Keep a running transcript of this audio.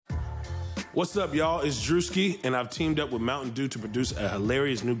What's up, y'all? It's Drewski, and I've teamed up with Mountain Dew to produce a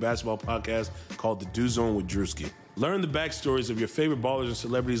hilarious new basketball podcast called The Dew Zone with Drewski. Learn the backstories of your favorite ballers and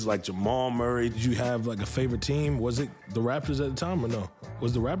celebrities like Jamal Murray. Did you have like a favorite team? Was it the Raptors at the time or no?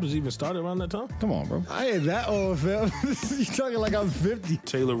 Was the Raptors even started around that time? Come on, bro. I ain't that old, fam. You talking like I'm 50.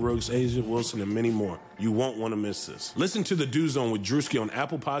 Taylor Rooks, Asia Wilson, and many more. You won't want to miss this. Listen to The Dew Zone with Drewski on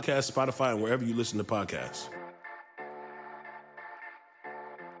Apple Podcasts, Spotify, and wherever you listen to podcasts.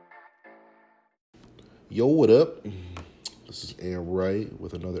 Yo, what up? This is Aaron Wright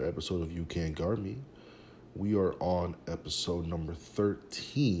with another episode of You Can't Guard Me. We are on episode number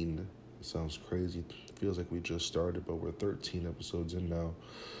 13. It sounds crazy. It feels like we just started, but we're 13 episodes in now.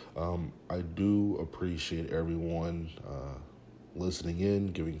 I do appreciate everyone listening in,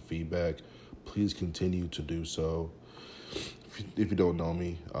 giving feedback. Please continue to do so. If you don't know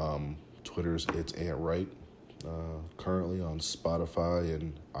me, Twitter's it's Ant Wright. Currently on Spotify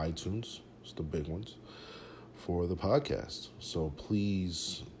and iTunes. It's the big ones for the podcast. So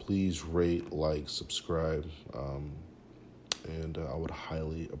please rate, like, subscribe, and I would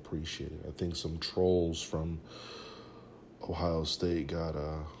highly appreciate it. I think some trolls from Ohio State got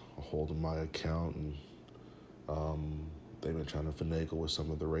a hold of my account, and they've been trying to finagle with some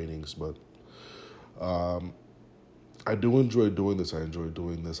of the ratings, but I do enjoy doing this. I enjoy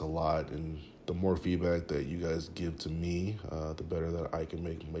doing this a lot, and the more feedback that you guys give to me, the better that I can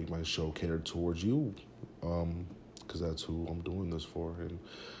make my show cater towards you, because that's who I'm doing this for, and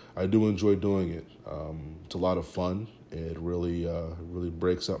I do enjoy doing it. It's a lot of fun. It really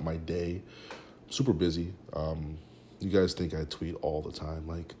breaks up my day. Super busy. You guys think I tweet all the time.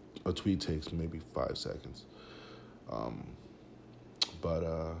 Like, a tweet takes maybe 5 seconds.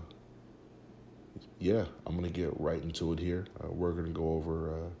 Yeah, I'm going to get right into it here. We're going to go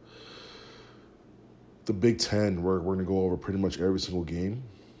over the Big Ten. We're going to go over pretty much every single game.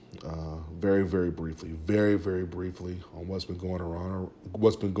 Very, very briefly on what's been going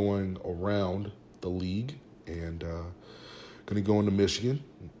around the league, and going to go into Michigan,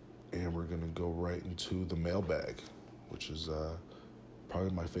 and we're going to go right into the mailbag, which is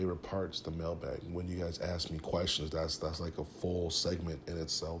probably my favorite part. Is the mailbag. When you guys ask me questions, that's like a full segment in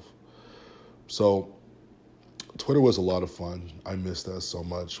itself. So Twitter was a lot of fun. I missed that so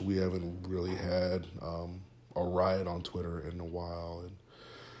much. We haven't really had a riot on Twitter in a while, and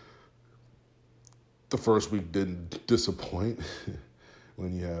the first week didn't disappoint.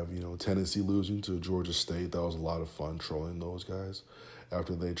 When you have, Tennessee losing to Georgia State, that was a lot of fun trolling those guys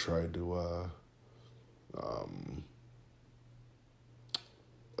after they tried to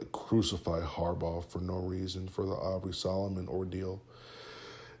crucify Harbaugh for no reason for the Aubrey Solomon ordeal.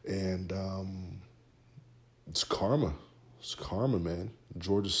 And it's karma. It's karma, man.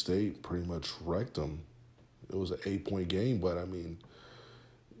 Georgia State pretty much wrecked them. It was an 8-point game, but I mean,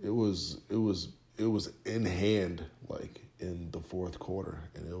 it was in hand, like, in the fourth quarter,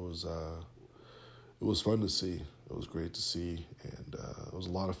 and it was fun to see. It was great to see, and it was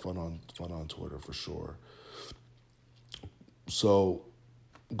a lot of fun on Twitter for sure. So,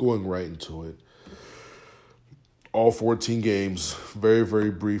 going right into it, all 14 games, very,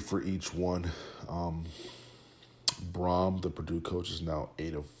 very brief for each one. Brom, the Purdue coach, is now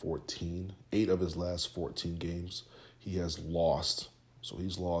 8 of 14. 8 of his last 14 games he has lost. So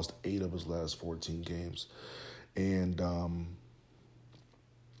he's lost 8 of his last 14 games. And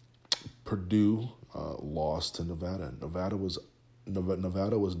Purdue lost to Nevada. Nevada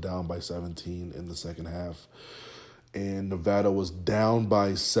was down by 17 in the second half. And Nevada was down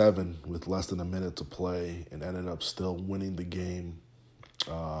by 7 with less than a minute to play and ended up still winning the game.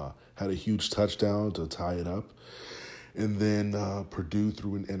 Had a huge touchdown to tie it up. And then Purdue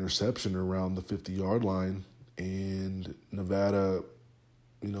threw an interception around the 50-yard line. And Nevada,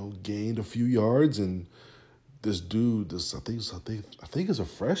 gained a few yards, and this dude, I think is a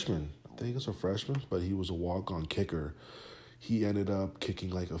freshman. But he was a walk-on kicker. He ended up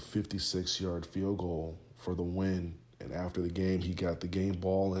kicking like a 56-yard field goal for the win. And after the game, he got the game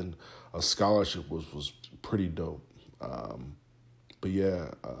ball, and a scholarship was pretty dope. But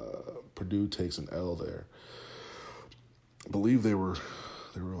yeah, Purdue takes an L there. I believe they were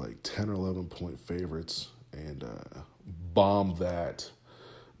like 10 or 11-point favorites, and bombed that.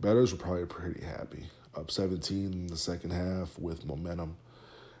 Bettors were probably pretty happy. Up 17 in the second half with momentum,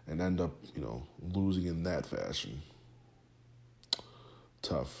 and end up, losing in that fashion.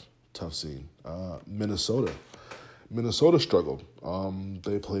 Tough scene. Minnesota struggled.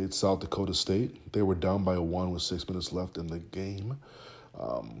 They played South Dakota State. They were down by 1 with 6 minutes left in the game.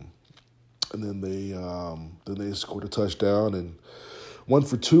 And then they scored a touchdown and 1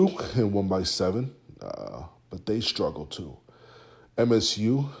 for 2 and won by 7. But they struggled too.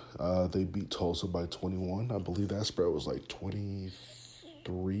 MSU They beat Tulsa by 21. I believe that spread was like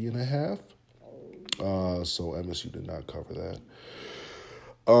 23.5. So MSU did not cover that.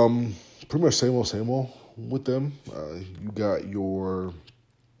 Pretty much same old with them. You got your,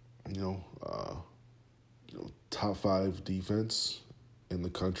 top 5 defense in the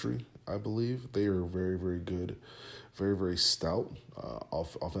country, I believe. They are very, very good, very, very stout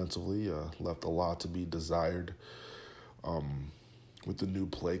offensively. Left a lot to be desired with the new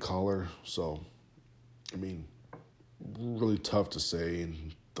play caller. So, I mean, really tough to say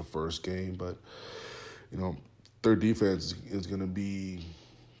in the first game, but, their defense is going to be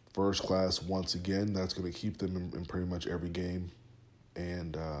first class once again. That's going to keep them in pretty much every game.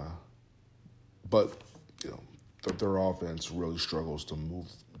 And, but, their offense really struggles to move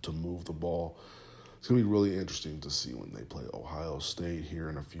the ball. It's going to be really interesting to see when they play Ohio State here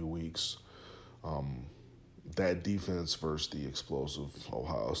in a few weeks. That defense versus the explosive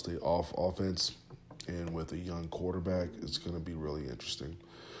Ohio State offense, and with a young quarterback, it's going to be really interesting.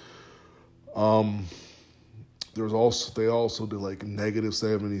 They also did like negative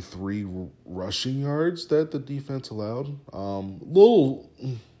 73 rushing yards that the defense allowed.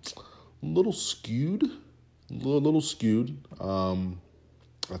 Little skewed. I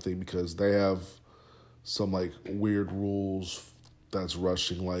think because they have some like weird rules that's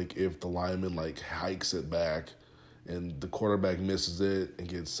rushing, like if the lineman like hikes it back and the quarterback misses it and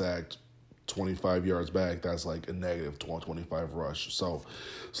gets sacked 25 yards back, that's like a negative 25 rush. So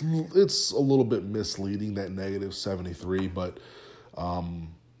it's a little bit misleading, that negative 73, but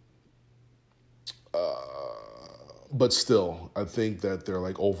still, I think that they're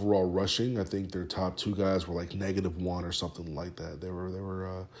like overall rushing. I think their top 2 guys were like -1 or something like that. They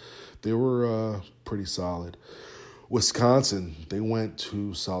were pretty solid. Wisconsin, they went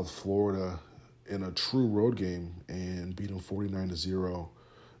to South Florida in a true road game and beat them 49-0.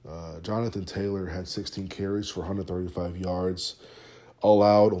 Jonathan Taylor had 16 carries for 135 yards,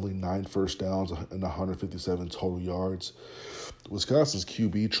 allowed only 9 first downs and 157 total yards. Wisconsin's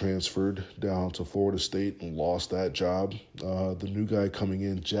QB transferred down to Florida State and lost that job. The new guy coming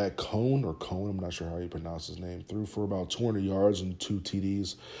in, Jack Cohn, I'm not sure how you pronounce his name, threw for about 200 yards and 2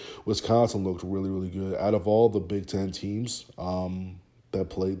 TDs. Wisconsin looked really, really good. Out of all the Big Ten teams that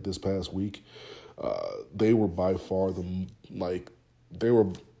played this past week, they were by far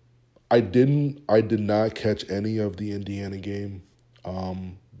I did not catch any of the Indiana game,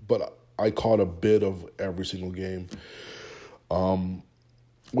 but I caught a bit of every single game.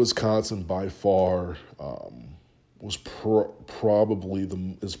 Wisconsin by far was probably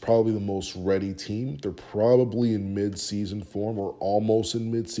the most ready team. They're probably in mid-season form or almost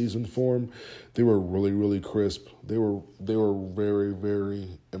in mid-season form. They were really, really crisp. They were very,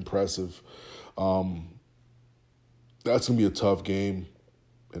 very impressive. That's gonna be a tough game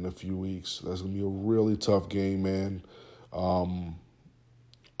in a few weeks. That's gonna be a really tough game, man. On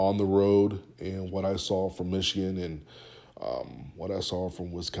the road, and what I saw from Michigan and what I saw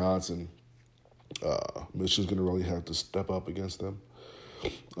from Wisconsin, Michigan's going to really have to step up against them.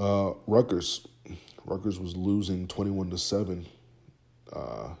 Rutgers was losing 21-7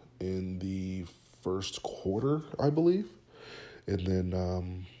 in the first quarter, I believe, and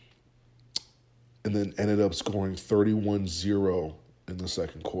then ended up scoring 31-0 in the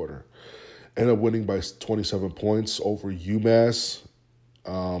second quarter. Ended up winning by 27 points over UMass.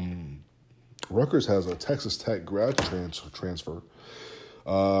 Rutgers has a Texas Tech grad transfer.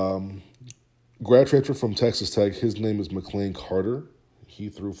 Grad transfer from Texas Tech. His name is McLean Carter. He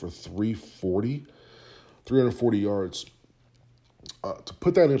threw for 340 yards. To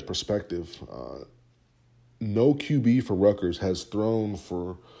put that in perspective, no QB for Rutgers has thrown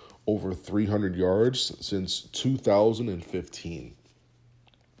for over 300 yards since 2015.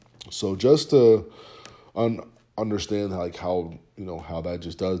 So just to understand like how that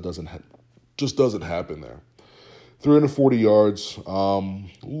just doesn't happen there. 340 yards, a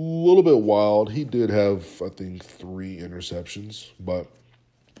little bit wild. He did have, I think, 3 interceptions, but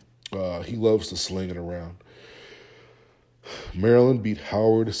he loves to sling it around. Maryland beat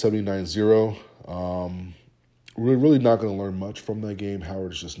Howard 79-0. We're really not going to learn much from that game.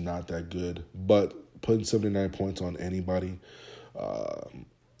 Howard's just not that good, but putting 79 points on anybody.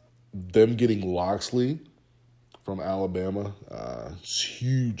 Them getting Loxley from Alabama, it's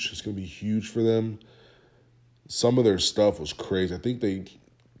huge. It's going to be huge for them. Some of their stuff was crazy. I think they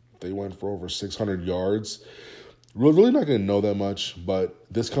went for over 600 yards. We're really not going to know that much, but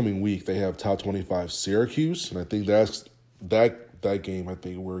this coming week they have top 25 Syracuse, and I think that's that game. I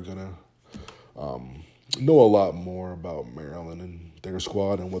think we're going to know a lot more about Maryland and their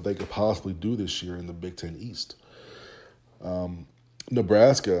squad and what they could possibly do this year in the Big Ten East.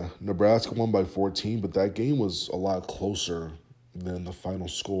 Nebraska won by 14, but that game was a lot closer than the final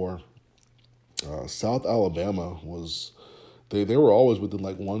score. South Alabama was they were always within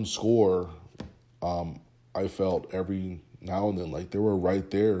like one score. I felt every now and then like they were right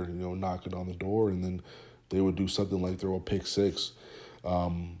there, knocking on the door, and then they would do something like throw a pick six.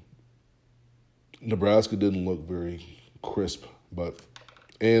 Nebraska didn't look very crisp,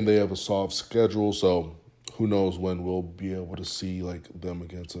 and they have a soft schedule, so who knows when we'll be able to see like them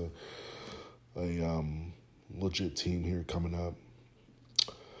against a legit team here coming up.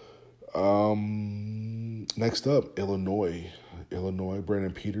 Next up, Illinois,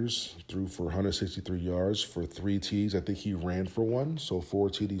 Brandon Peters threw for 163 yards for 3 TDs. I think he ran for 1, so 4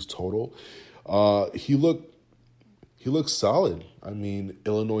 TDs total. He looked solid. I mean,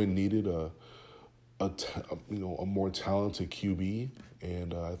 Illinois needed a more talented QB,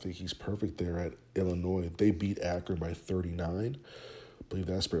 and I think he's perfect there at Illinois. They beat Akron by 39. I believe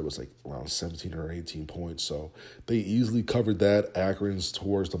that spread was like around 17 or 18 points, so they easily covered that. Akron's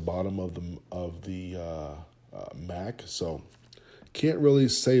towards the bottom of the MAC, so can't really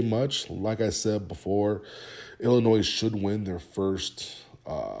say much. Like I said before, Illinois should win their first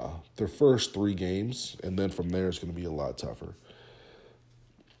 3 games, and then from there it's going to be a lot tougher.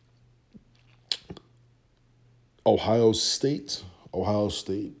 Ohio State,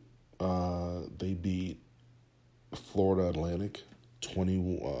 they beat Florida Atlantic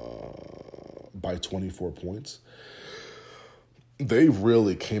by 24 points. They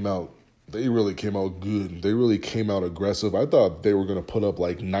really came out good. They really came out aggressive. I thought they were going to put up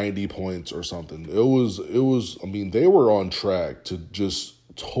like 90 points or something. It was. I mean, they were on track to just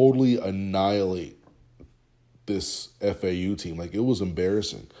totally annihilate this FAU team. Like, it was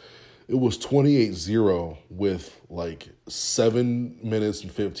embarrassing. It was 28-0 with like 7 minutes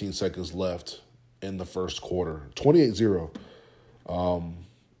and 15 seconds left in the first quarter. 28-0.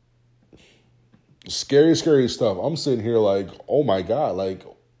 Scary stuff. I'm sitting here like, oh my God, like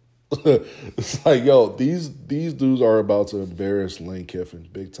it's like, yo, these dudes are about to embarrass Lane Kiffin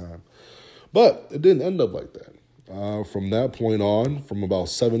big time. But it didn't end up like that. From that point on, from about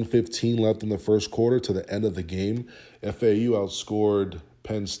 7:15 left in the first quarter to the end of the game, FAU outscored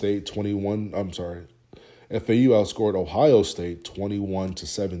Ohio State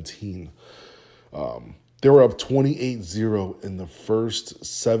 21-17. They were up 28-0 in the first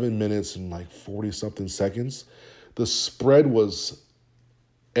 7 minutes and like 40-something seconds. The spread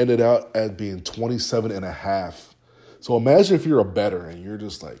ended out at being 27.5. So imagine if you're a bettor and you're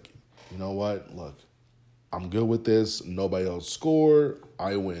just like, you know what, look, I'm good with this. Nobody else scored.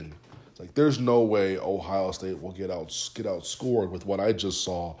 I win. It's like there's no way Ohio State will get outscored with what I just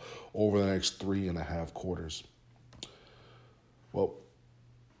saw over the next 3.5 quarters. Well,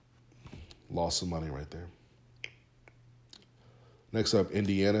 lost some money right there. Next up,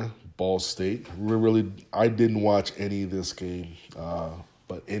 Indiana, Ball State. I didn't watch any of this game,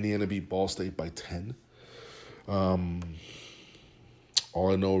 but Indiana beat Ball State by 10. All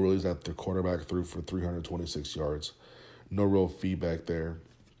I know really is that the quarterback threw for 326 yards. No real feedback there.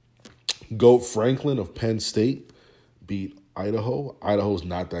 Goat Franklin of Penn State beat Idaho. Idaho's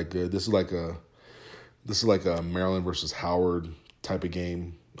not that good. This is like a Maryland versus Howard type of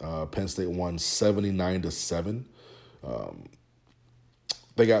game. Penn State won 79-7.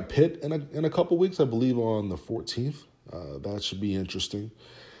 They got Pitt in a couple weeks, I believe, on the 14th. That should be interesting,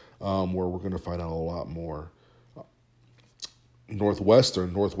 where we're going to find out a lot more.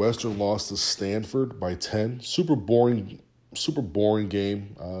 Northwestern lost to Stanford by 10. Super boring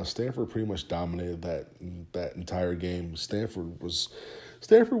game. Stanford pretty much dominated that entire game. Stanford was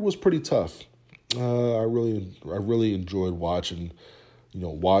pretty tough. I really enjoyed watching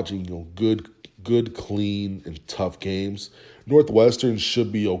good, clean, and tough games. Northwestern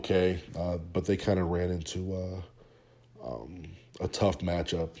should be okay, but they kind of ran into a tough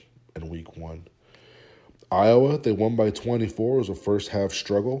matchup in week 1. Iowa, they won by 24. It was a first half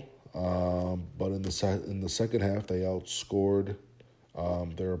struggle, but in the second half they outscored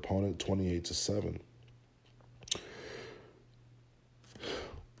their opponent 28-7.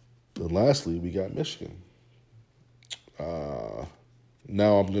 And lastly, we got Michigan.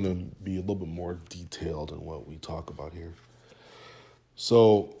 Now I'm going to be a little bit more detailed in what we talk about here.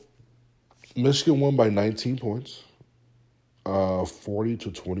 So Michigan won by 19 points,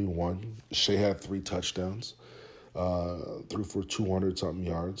 40-21. Shea had 3 touchdowns, threw for 200-something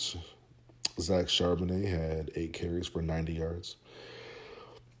yards. Zach Charbonnet had 8 carries for 90 yards.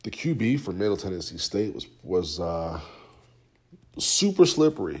 The QB for Middle Tennessee State was super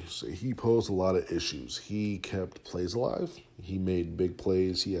slippery. So he posed a lot of issues. He kept plays alive. He made big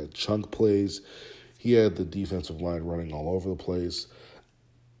plays. He had chunk plays. He had the defensive line running all over the place.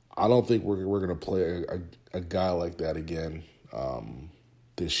 I don't think we're going to play a guy like that again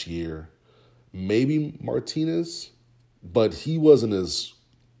this year. Maybe Martinez, but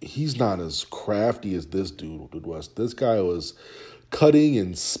he's not as crafty as this dude was. This guy was cutting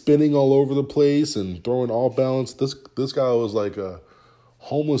and spinning all over the place and throwing all balance. This guy was like a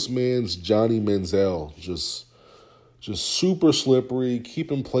homeless man's Johnny Manziel, just super slippery,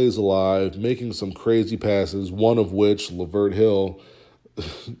 keeping plays alive, making some crazy passes, one of which, Lavert Hill,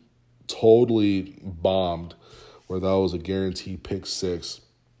 totally bombed, where that was a guaranteed pick six.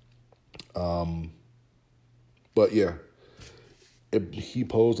 But yeah, he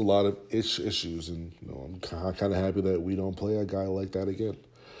posed a lot of issues, and I'm kind of happy that we don't play a guy like that again.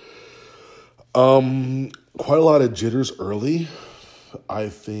 Quite a lot of jitters early. I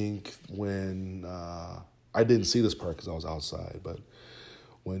think when I didn't see this part because I was outside, but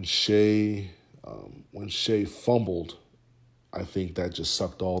when Shea fumbled, I think that just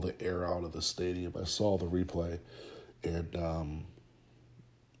sucked all the air out of the stadium. I saw the replay, and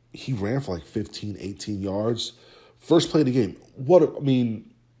he ran for like 15, 18 yards. First play of the game.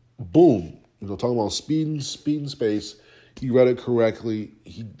 Boom. Talking about speed and space. He read it correctly.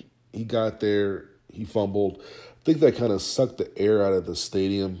 He got there. He fumbled. I think that kind of sucked the air out of the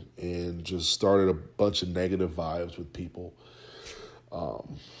stadium and just started a bunch of negative vibes with people.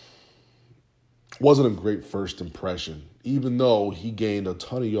 Wasn't a great first impression, even though he gained a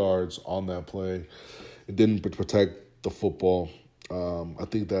ton of yards on that play. It didn't protect the football. I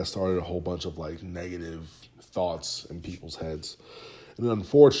think that started a whole bunch of like negative thoughts in people's heads. And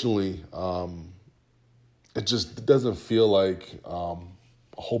unfortunately, it just doesn't feel like a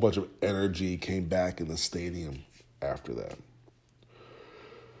whole bunch of energy came back in the stadium after that.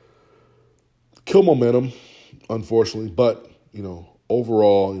 Kill momentum, unfortunately. But,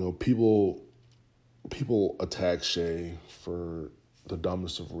 overall, people attack Shea for the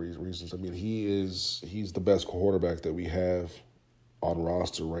dumbest of reasons. I mean, he's the best quarterback that we have on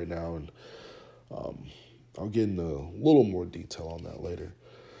roster right now, and I'll get into a little more detail on that later.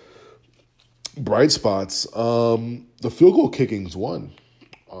 Bright spots. The field goal kicking's one.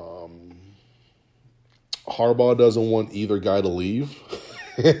 Harbaugh doesn't want either guy to leave,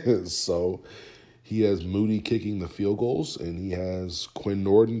 so he has Moody kicking the field goals, and he has Quinn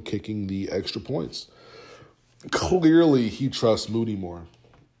Norton kicking the extra points. Clearly, he trusts Moody more.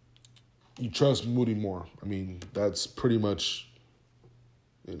 You trust Moody more. I mean, that's pretty much,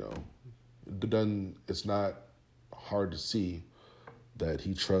 it's not hard to see that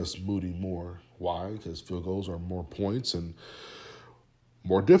he trusts Moody more. Why? Because field goals are more points and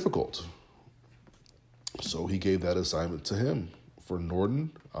more difficult. So he gave that assignment to him. For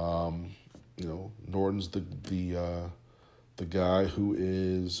Norton, Norton's the guy who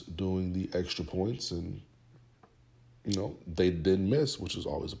is doing the extra points, and they didn't miss, which is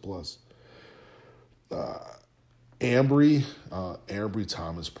always a plus. Ambry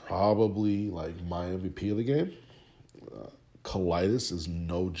Thomas, probably like my MVP of the game. Colitis is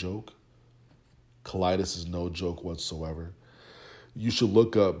no joke. Colitis is no joke whatsoever. You should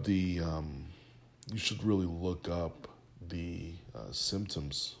look up you should really look up the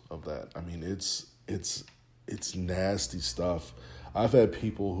symptoms of that. I mean, it's nasty stuff. I've had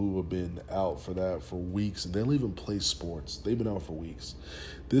people who have been out for that for weeks, and they don't even play sports. They've been out for weeks.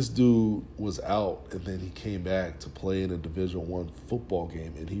 This dude was out, and then he came back to play in a Division I football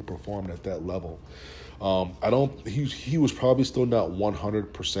game, and he performed at that level. He was probably still not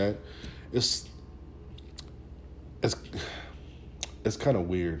 100%. It's kind of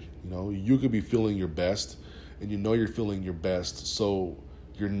weird, You could be feeling your best, and you're feeling your best, so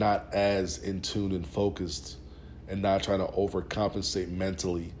you're not as in tune and focused and not trying to overcompensate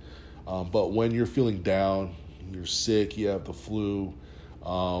mentally. But when you're feeling down, you're sick, you have the flu,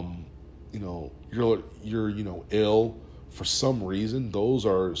 you're ill, for some reason, those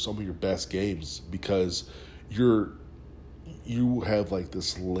are some of your best games because you have like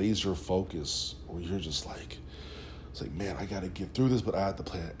this laser focus where you're just like, it's like, man, I got to get through this, but I have to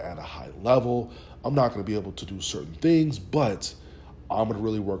play at a high level. I'm not going to be able to do certain things, but I'm going to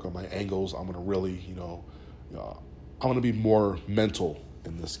really work on my angles. I'm going to really, I'm going to be more mental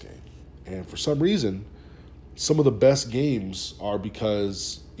in this game. And for some reason, some of the best games are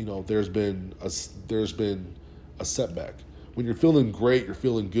because, there's been a setback. When you're feeling great, you're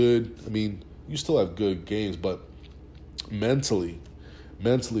feeling good. I mean, you still have good games, but mentally,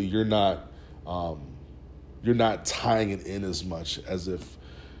 you're not tying it in as much as if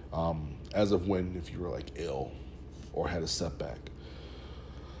you were like ill or had a setback.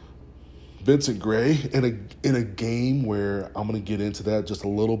 Vincent Gray in a game where I'm going to get into that just a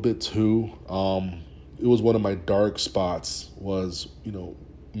little bit too. it was one of my dark spots was,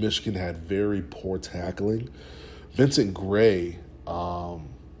 Michigan had very poor tackling. Vincent Gray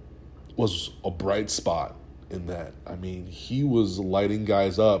was a bright spot in that. I mean, he was lighting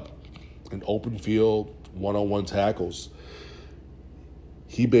guys up in open field, one-on-one tackles.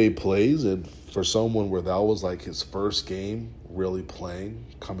 He made plays, and for someone where that was like his first game really playing,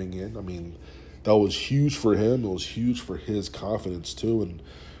 coming in, I mean, that was huge for him. It was huge for his confidence too, and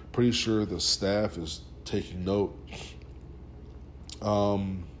pretty sure the staff is taking note.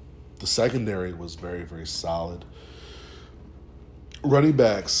 The secondary was very, very solid. Running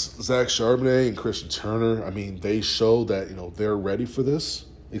backs, Zach Charbonnet and Christian Turner, I mean, they showed that, they're ready for this,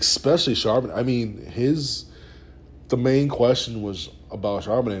 especially Charbonnet. I mean, the main question was about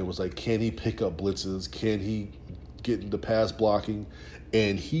Charbonnet was like, can he pick up blitzes? Can he get into pass blocking?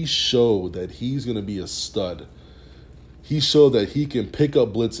 And he showed that he's going to be a stud. He showed that he can pick up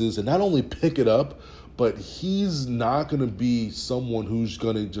blitzes and not only pick it up, but he's not going to be someone who's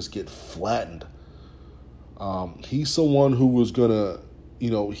going to just get flattened. He's someone who was going to,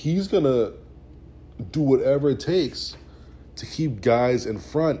 he's going to do whatever it takes to keep guys in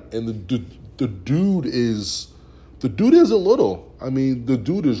front. And the dude isn't little. I mean, the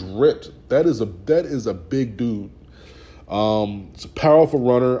dude is ripped. That is a big dude. It's a powerful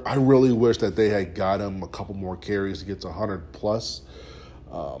runner. I really wish that they had got him a couple more carries to get to 100 plus.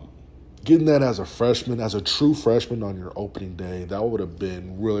 Getting that as a freshman, as a true freshman on your opening day, that would have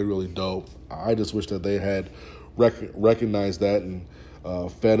been really, really dope. I just wish that they had recognized that and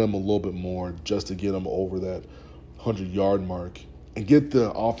fed him a little bit more just to get him over that 100-yard mark and get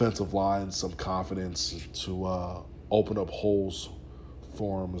the offensive line some confidence to open up holes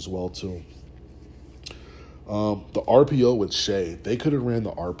for him as well, too. The RPO with Shea, they could have ran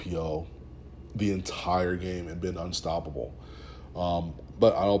the RPO the entire game and been unstoppable.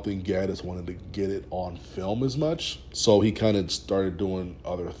 But I don't think Gaddis wanted to get it on film as much, so he kind of started doing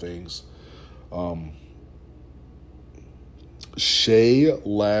other things. Shea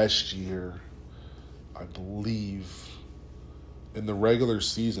last year, I believe, in the regular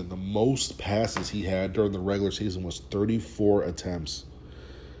season, the most passes he had during the regular season was 34 attempts.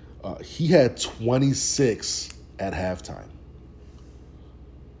 He had 26 at halftime.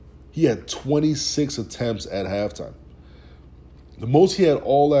 He had 26 attempts at halftime. The most he had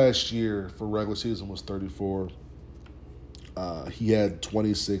all last year for regular season was 34. He had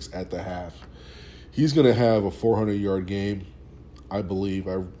 26 at the half. He's going to have a 400-yard game, I believe.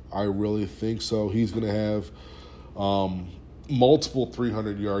 I really think so. He's going to have multiple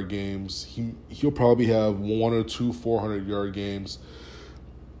 300-yard games. He'll probably have one or two 400-yard games,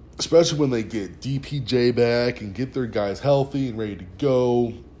 especially when they get DPJ back and get their guys healthy and ready to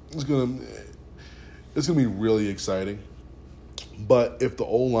go. It's gonna be really exciting. But if the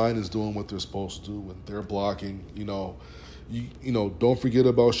O-line is doing what they're supposed to do and they're blocking, don't forget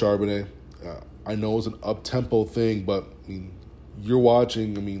about Charbonnet. I know it's an up-tempo thing, but you're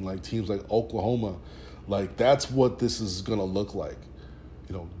watching, like teams like Oklahoma, like that's what this is going to look like.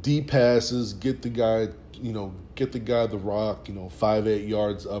 Deep passes, get the guy the rock, 5-8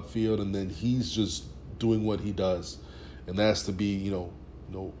 yards upfield, and then he's just doing what he does. And that's to be,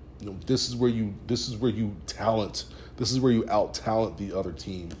 this is where you out-talent the other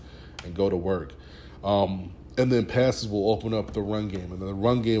team and go to work. And then passes will open up the run game, and then the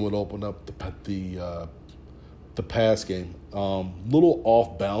run game would open up the pass game. Little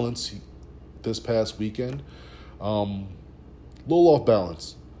off balance this past weekend. Little off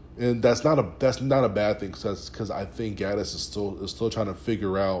balance, and that's not a bad thing because I think Gaddis is still trying to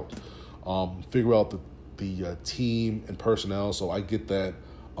figure out the team and personnel. So I get that,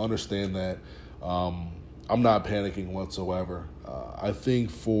 understand that. I'm not panicking whatsoever. I think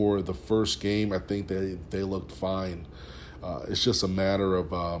for the first game, I think they looked fine. It's just a matter of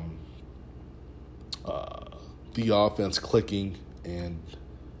the offense clicking, and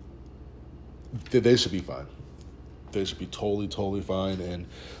they should be fine. They should be totally fine, and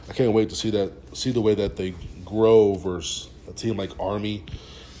I can't wait to see the way that they grow versus a team like Army,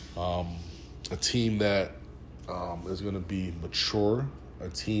 a team that is going to be mature, a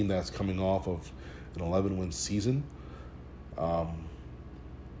team that's coming off of an 11-win season.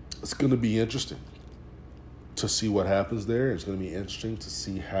 It's going to be interesting to see what happens there. It's going to be interesting to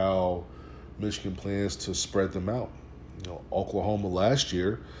see how Michigan plans to spread them out. Oklahoma last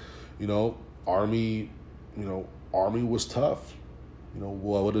year, Army was tough.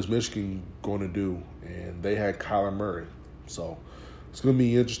 What is Michigan going to do? And they had Kyler Murray. So it's going to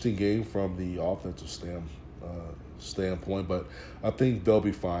be an interesting game from the offensive standpoint, but I think they'll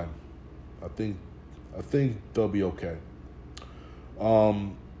be fine. I think they'll be okay.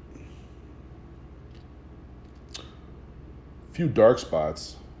 few dark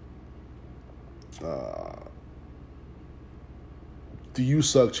spots. The "you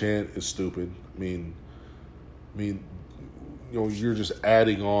suck" chant is stupid. I mean, you're just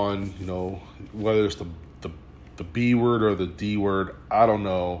adding on, whether it's the B word or the D word. I don't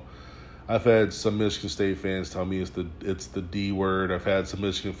know. I've had some Michigan State fans tell me it's the D word. I've had some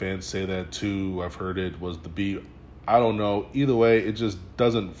Michigan fans say that too. I've heard it was the B. I don't know. Either way, it just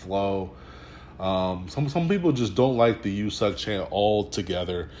doesn't flow. Some people just don't like the "you suck" chant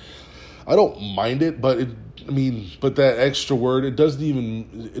altogether. I don't mind it, but but that extra word, it doesn't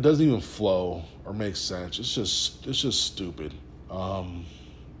even flow or make sense. It's just stupid. And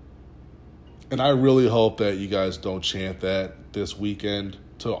I really hope that you guys don't chant that this weekend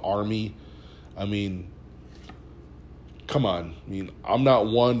to Army. Come on. I'm not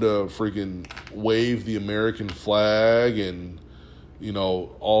one to freaking wave the American flag and,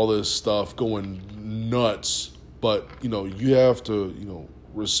 all this stuff going nuts. But, you have to,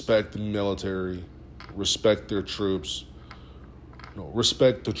 respect the military, respect their troops,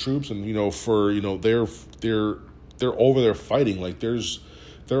 respect the troops, and for they're over there fighting. Like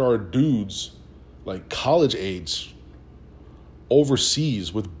there are dudes like college aides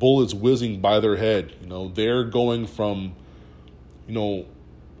overseas with bullets whizzing by their head. They're going from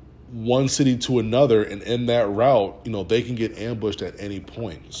one city to another, and in that route, they can get ambushed at any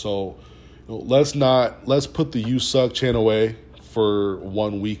point. So let's put the "you suck" chant away for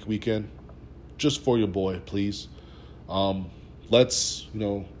 1 weekend, just for your boy, please. Let's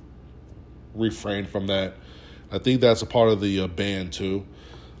refrain from that. I think that's a part of the ban too.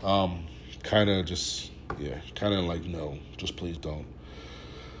 Kind of like, no, just please don't.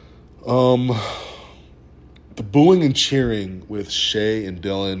 The booing and cheering with Shea and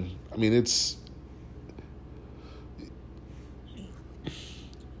Dylan.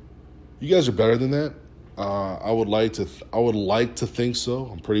 You guys are better than that. I would like to think so.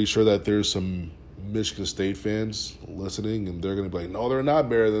 I'm pretty sure that there's some Michigan State fans listening, and they're going to be like, no, they're not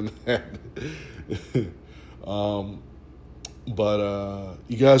better than that. But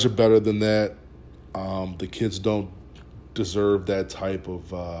you guys are better than that. The kids don't deserve that type of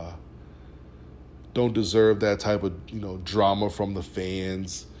drama from the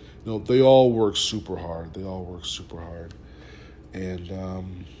fans. They all work super hard.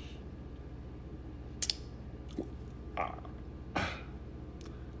 And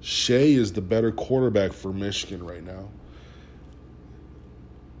Shea is the better quarterback for Michigan right now.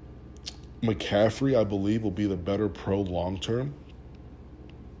 McCaffrey, I believe, will be the better pro long term.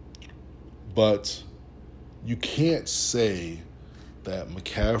 But you can't say that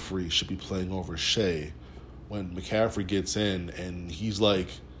McCaffrey should be playing over Shea when McCaffrey gets in and he's like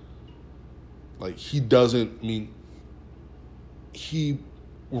he doesn't, he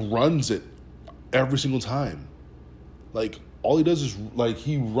runs it every single time. Like, all he does is,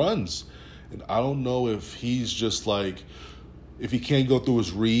 he runs. And I don't know if he's just if he can't go through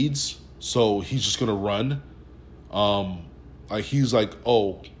his reads, so he's just going to run. He's like,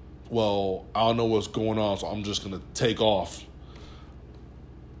 oh, well, I don't know what's going on, so I'm just going to take off.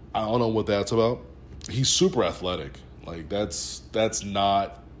 I don't know what that's about. He's super athletic. That's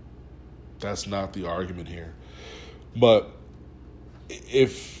not the argument here. But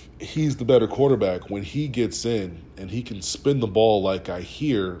if he's the better quarterback, when he gets in and he can spin the ball like I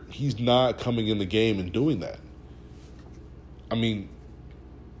hear, he's not coming in the game and doing that.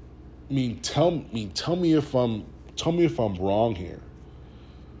 Tell me if I'm wrong here.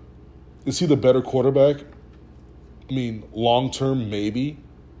 Is he the better quarterback? Long term maybe,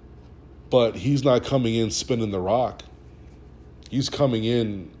 but he's not coming in spinning the rock. He's coming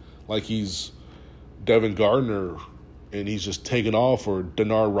in like he's Devin Gardner and he's just taking off, or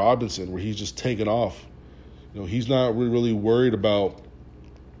Denard Robinson, where he's just taking off. He's not really worried about,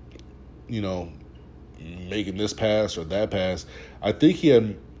 making this pass or that pass. I think he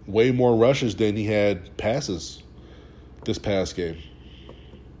had way more rushes than he had passes this past game.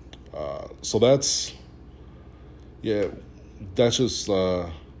 So that's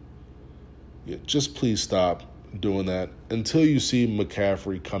just please stop doing that until you see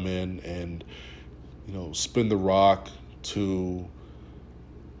McCaffrey come in and, spin the rock to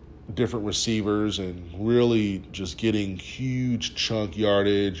different receivers and really just getting huge chunk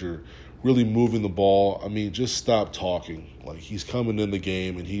yardage or really moving the ball. Just stop talking. He's coming in the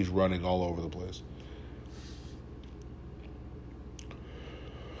game and he's running all over the place.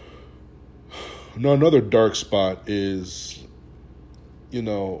 Now, another dark spot is,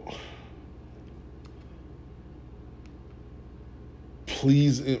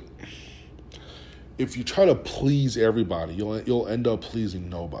 if you try to please everybody, you'll end up pleasing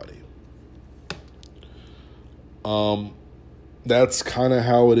nobody. that's kind of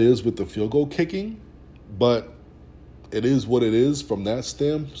how it is with the field goal kicking, but it is what it is from that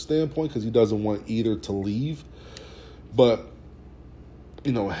standpoint because he doesn't want either to leave. But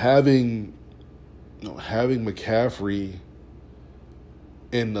having McCaffrey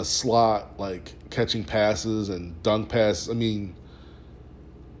in the slot, like catching passes and dunk passes, I mean,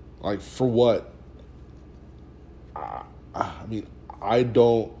 like for what? I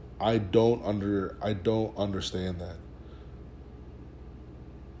don't understand that.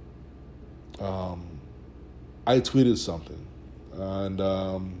 I tweeted something, and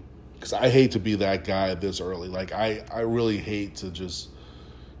because I hate to be that guy this early. Like I really hate to just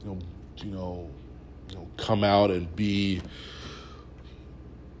come out and be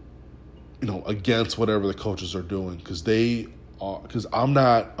against whatever the coaches are doing because I'm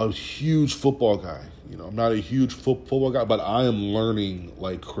not a huge football guy. I'm not a huge football guy, but I am learning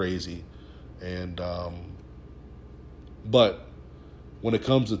like crazy, and but when it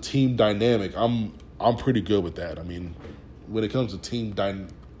comes to team dynamic, I'm pretty good with that. I mean, when it comes to team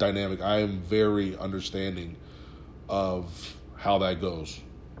dynamic, I am very understanding of how that goes.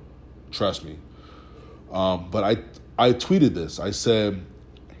 Trust me. But I tweeted this. I said,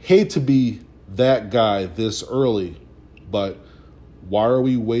 hate to be that guy this early, but why are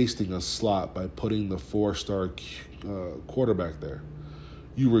we wasting a slot by putting the 4-star quarterback there?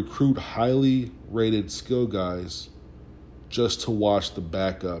 You recruit highly rated skill guys just to watch the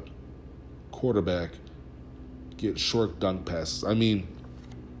backup quarterback get short dunk passes. I mean,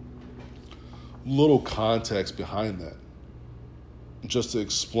 little context behind that, just to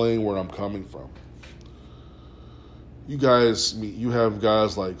explain where I'm coming from. You guys, you have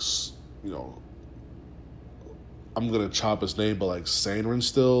guys like, I'm gonna chop his name, but like Sandrin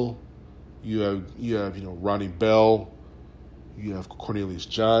still. You have Ronnie Bell. You have Cornelius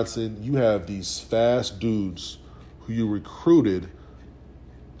Johnson. You have these fast dudes who you recruited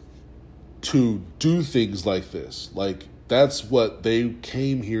to do things like this. Like, that's what they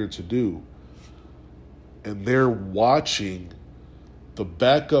came here to do. And they're watching the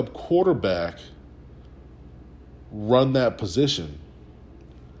backup quarterback run that position.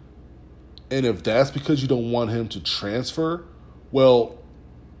 And if that's because you don't want him to transfer, well,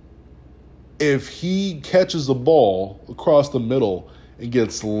 if he catches the ball across the middle and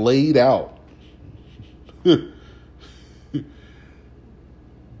gets laid out, the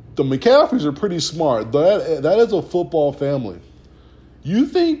McCaffreys are pretty smart. That is a football family. You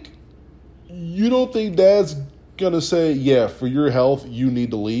don't think Dad's gonna say, yeah, for your health, you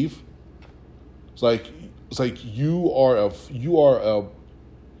need to leave? It's like you are a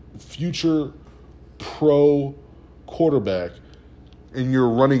future pro quarterback and you're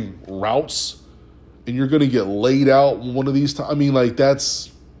running routes and you're gonna get laid out one of these times. I mean, like,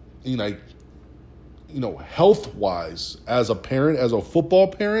 that's health wise, as a parent, as a football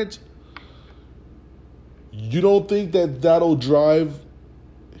parent, you don't think that'll drive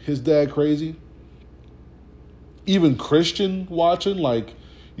his dad crazy? Even Christian watching, like,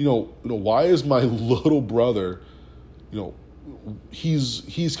 why is my little brother,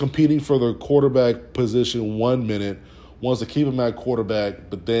 he's competing for the quarterback position 1 minute, wants to keep him at quarterback,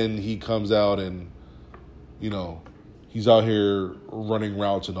 but then he comes out and, he's out here running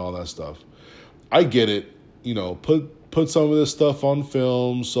routes and all that stuff. I get it. Put some of this stuff on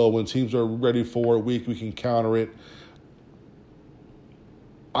film so when teams are ready for it, we can counter it.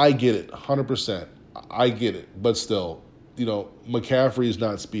 I get it, 100%. I get it. But still, McCaffrey is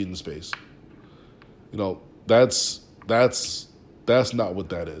not speed in space. That's not what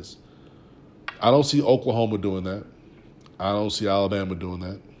that is. I don't see Oklahoma doing that. I don't see Alabama doing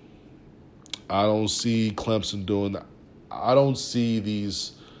that. I don't see Clemson doing that. I don't see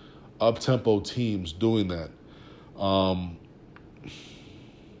these up-tempo teams doing that.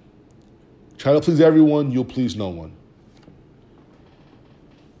 Try to please everyone, you'll please no one.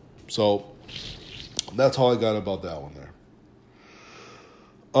 So that's all I got about that one there.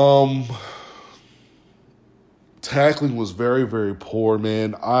 Tackling was very, very poor,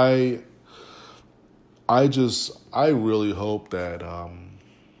 man. I really hope that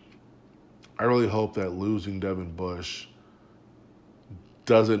losing Devin Bush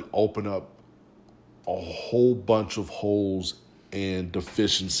doesn't open up a whole bunch of holes and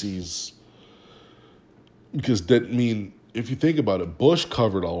deficiencies. Because if you think about it, Bush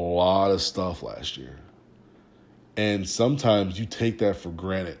covered a lot of stuff last year. And sometimes you take that for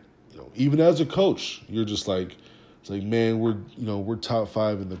granted. Even as a coach, you're just like, it's like, man, we're top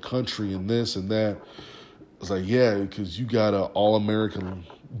 5 in the country and this and that. It's like, yeah, because you got an All-American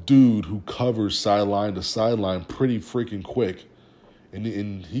dude who covers sideline to sideline pretty freaking quick.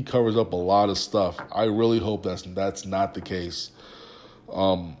 and he covers up a lot of stuff. I really hope that's not the case.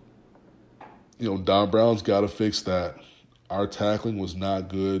 Don Brown's got to fix that. Our tackling was not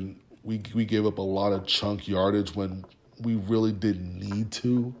good. We gave up a lot of chunk yardage when we really didn't need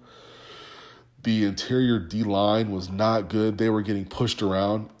to. The interior D-line was not good. They were getting pushed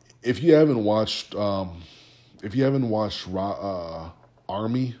around. If you haven't watched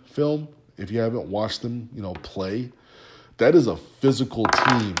Army film, if you haven't watched them, play, that is a physical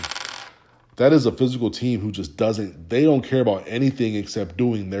team. That is a physical team who just they don't care about anything except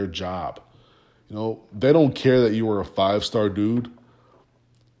doing their job. They don't care that you were a 5-star dude.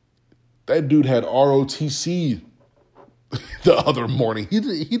 That dude had ROTC the other morning.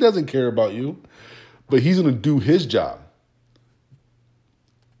 He doesn't care about you, but he's going to do his job.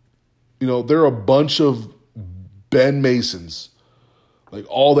 They're a bunch of Ben Masons. Like,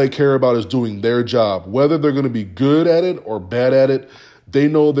 all they care about is doing their job. Whether they're going to be good at it or bad at it, they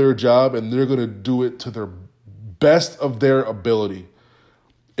know their job, and they're going to do it to their best of their ability.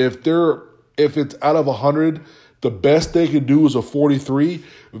 If it's out of 100, the best they can do is a 43,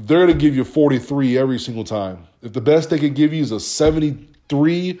 they're going to give you 43 every single time. If the best they can give you is a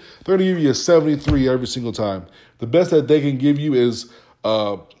 73, they're going to give you a 73 every single time. The best that they can give you is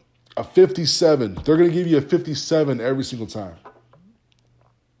a 57. They're going to give you a 57 every single time.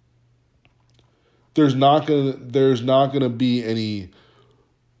 There's not gonna be any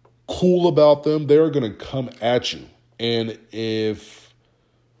cool about them. They're gonna come at you. And if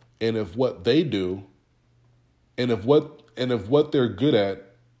what they do, and if what they're good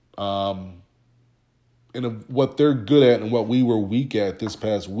at, and what we were weak at this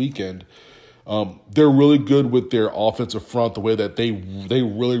past weekend, they're really good with their offensive front, the way that they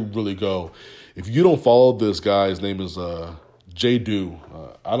really, really go. If you don't follow this guy, his name is Jay Dew.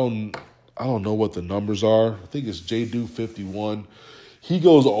 I don't know what the numbers are. I think it's JDew51. He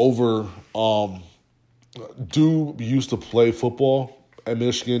goes over. Dew used to play football at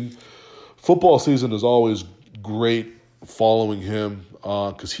Michigan. Football season is always great following him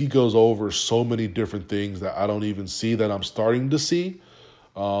because he goes over so many different things that I don't even see that I'm starting to see.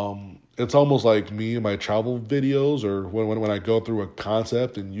 It's almost like me and my travel videos, or when I go through a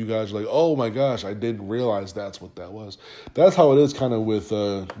concept and you guys are like, oh my gosh, I didn't realize that's what that was. That's how it is kind of with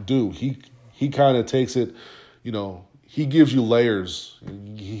Dew. He kind of takes it, he gives you layers.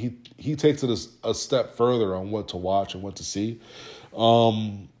 He takes it a step further on what to watch and what to see.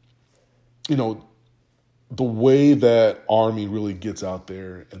 The way that Army really gets out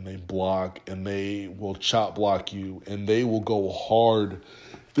there and they block and they will chop block you and they will go hard.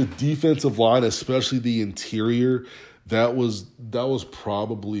 The defensive line, especially the interior, that was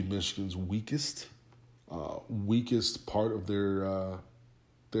probably Michigan's weakest part of their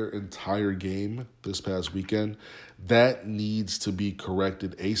entire game this past weekend. That needs to be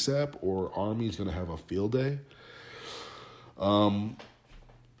corrected ASAP, or Army's going to have a field day.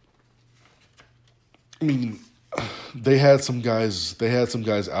 They had some guys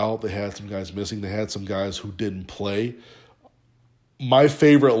out. They had some guys missing. They had some guys who didn't play. My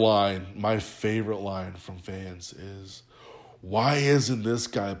favorite line from fans is, why isn't this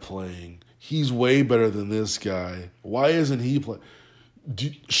guy playing? He's way better than this guy. Why isn't he playing?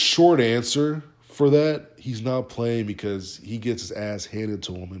 Short answer for that, he's not playing because he gets his ass handed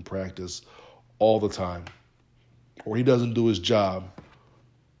to him in practice all the time. Or he doesn't do his job.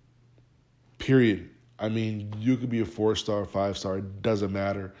 Period. You could be a 4-star, 5-star, it doesn't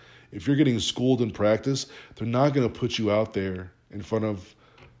matter. If you're getting schooled in practice, they're not going to put you out there in front of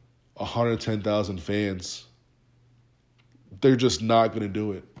 110,000 fans. They're just not going to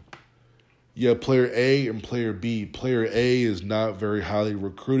do it. You have player A and player B. Player A is not very highly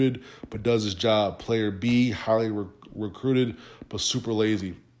recruited, but does his job. Player B, highly recruited, but super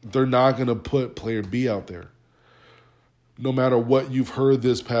lazy. They're not going to put player B out there. No matter what you've heard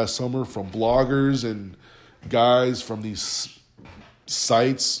this past summer from bloggers and guys from these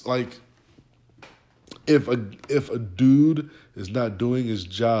sites, like, if a dude is not doing his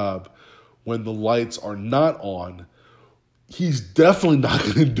job when the lights are not on, he's definitely not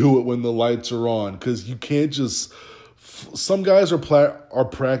going to do it when the lights are on, because you can't just. Some guys are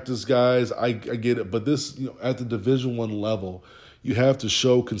practice guys. I get it, but this, at the Division I level, you have to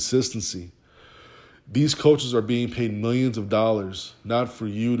show consistency. These coaches are being paid millions of dollars, not for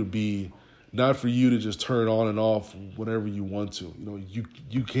you to just turn on and off whenever you want to.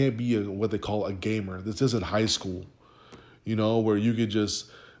 You can't be what they call a gamer. This isn't high school, where you could just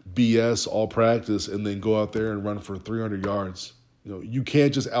BS all practice and then go out there and run for 300 yards. You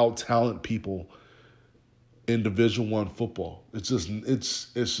can't just out-talent people in Division I football. It's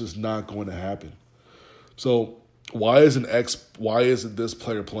just not going to happen. So why isn't this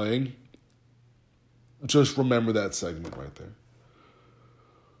player playing? Just remember that segment right there.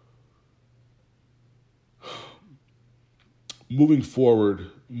 Moving forward,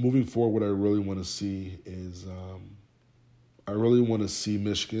 what I really want to see is I really want to see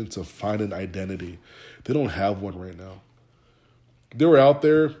Michigan to find an identity. They don't have one right now. They were out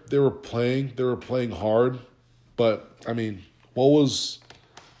there, they were playing hard, but I mean,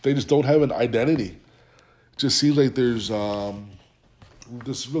 they just don't have an identity. It just seems like there's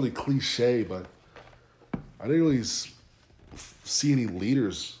this is really cliche, but I didn't really see any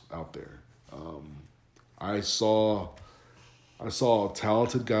leaders out there. I saw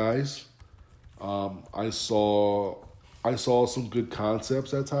talented guys. I saw some good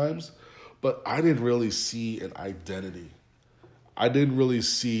concepts at times, but I didn't really see an identity. I didn't really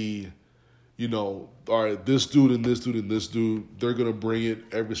see, all right, this dude and this dude and this dude, they're gonna bring it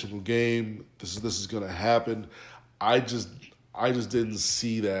every single game. This is gonna happen. I just didn't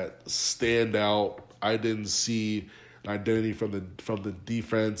see that stand out. I didn't see an identity from the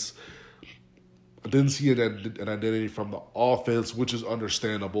defense. I didn't see an identity from the offense, which is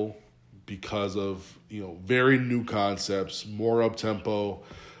understandable because of very new concepts, more up tempo,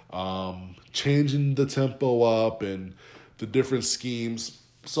 changing the tempo up and the different schemes.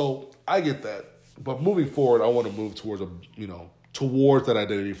 So I get that, but moving forward, I want to move towards towards that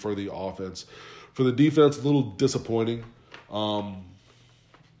identity for the offense. For the defense, a little disappointing.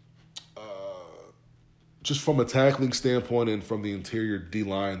 Just from a tackling standpoint and from the interior D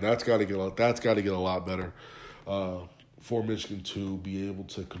line, that's got to get a lot better for Michigan to be able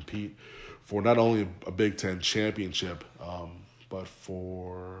to compete for not only a Big Ten championship, but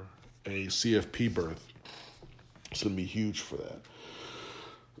for a CFP berth. It's going to be huge for that.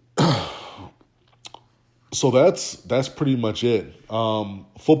 So that's pretty much it.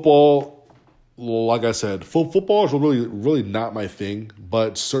 Football, like I said, football is really not my thing,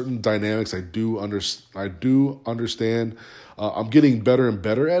 but certain dynamics I do understand. I'm getting better and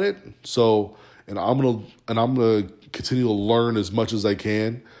better at it. So, and I'm gonna continue to learn as much as I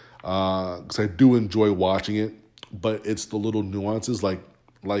can, because I do enjoy watching it. But it's the little nuances, like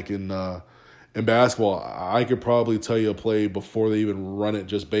in basketball, I could probably tell you a play before they even run it,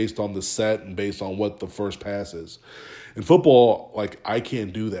 just based on the set and based on what the first pass is. In football, I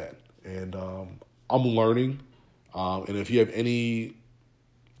can't do that, and I'm learning. And if you have any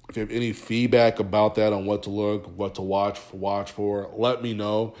feedback about that on what to look, what to watch for, let me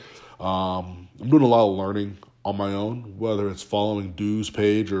know. I'm doing a lot of learning on my own, whether it's following Du's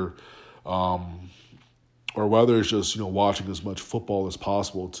page or whether it's just watching as much football as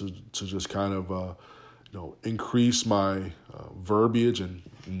possible to just kind of increase my verbiage and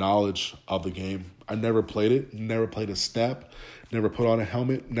knowledge of the game. I never played it, never played a snap, never put on a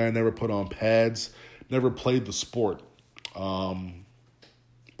helmet, and I never put on pads, never played the sport.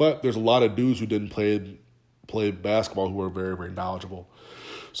 But there's a lot of dudes who didn't play basketball who are very, very knowledgeable.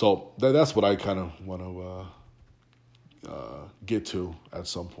 So that's what I kind of want to get to at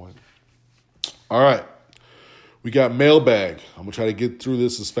some point. All right. We got mailbag. I'm going to try to get through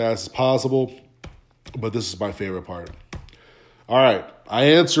this as fast as possible, but this is my favorite part. All right. I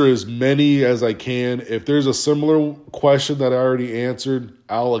answer as many as I can. If there's a similar question that I already answered,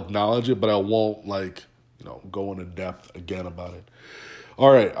 I'll acknowledge it, but I won't go into depth again about it.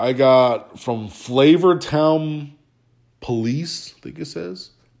 All right. I got from Flavortown Police, I think it says.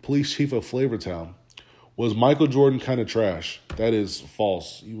 Police chief of Flavortown. Was Michael Jordan kind of trash? That is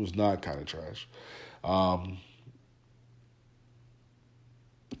false. He was not kind of trash.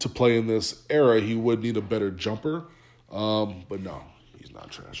 To play in this era, he would need a better jumper. But no, he's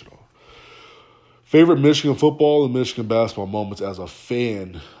not trash at all. Favorite Michigan football and Michigan basketball moments as a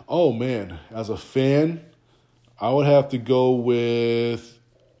fan. Oh, man. As a fan, I would have to go with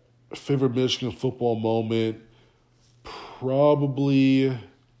favorite Michigan football moment. Probably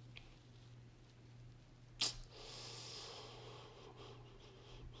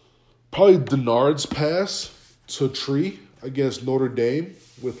Denard's pass to Tree against Notre Dame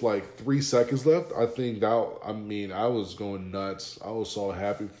with 3 seconds left. I think I was going nuts. I was so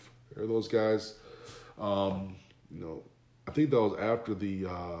happy for those guys. I think that was after the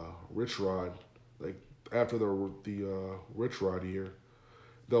Rich Rod, after the Rich Rod year.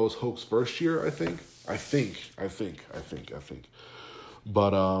 That was Hoke's first year, I think. I think.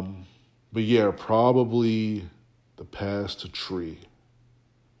 But yeah, probably the pass to Tree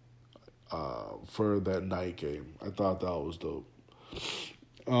for that night game. I thought that was dope.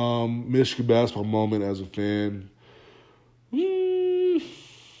 Michigan basketball moment as a fan. I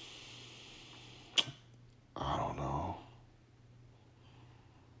don't know.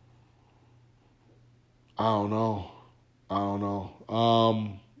 I don't know.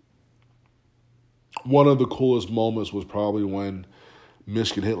 One of the coolest moments was probably when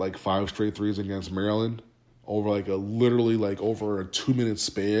Michigan hit like 5 straight threes against Maryland over over a 2-minute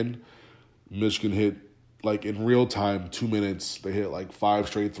span. Michigan hit like in real time 2 minutes. They hit like 5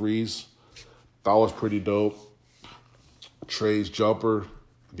 straight threes. That was pretty dope. Trey's jumper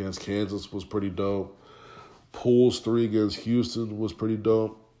against Kansas was pretty dope. Poole's 3 against Houston was pretty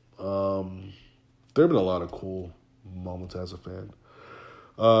dope. There have been a lot of cool moments as a fan.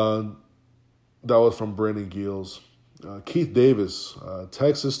 That was from Brandon Giles. Keith Davis,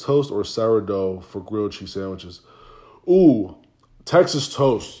 Texas toast or sourdough for grilled cheese sandwiches? Ooh, Texas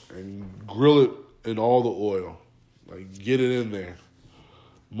toast, and grill it in all the oil. Like, get it in there.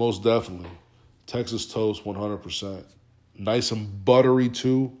 Most definitely. Texas toast, 100%. Nice and buttery,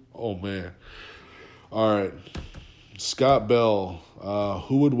 too. Oh, man. All right. Scott Bell.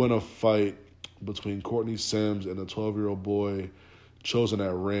 Who would win a fight between Courtney Sims and a 12-year-old boy chosen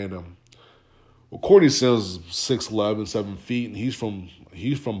at random? Well, Courtney Sims is 6'11", 7 feet, and he's from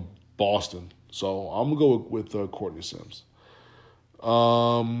Boston. So I'm going to go with Courtney Sims.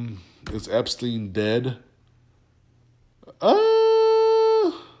 Is Epstein dead?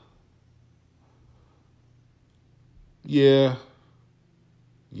 Yeah.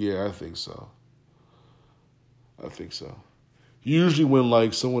 Yeah, I think so. Usually when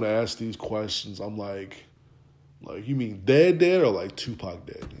like someone asks these questions, I'm like you mean dead or like Tupac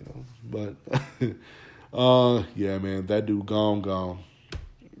dead, you know? But yeah, man, that dude gone.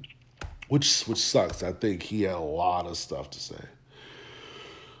 Which sucks. I think he had a lot of stuff to say.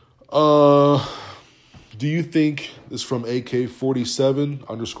 Do you think this is from AK47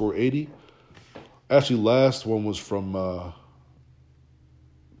 _80? Actually, last one was from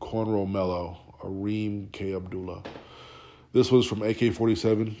Cornrow Mello, Areem K. Abdullah. This was from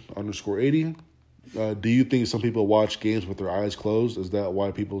AK47 _80. Do you think some people watch games with their eyes closed? Is that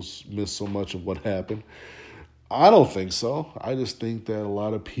why people miss so much of what happened? I don't think so. I just think that a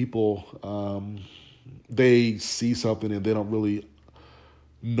lot of people, they see something and they don't really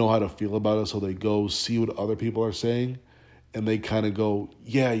know how to feel about it, so they go see what other people are saying, and they kind of go,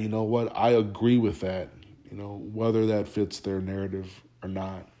 yeah, you know what, I agree with that, you know, whether that fits their narrative or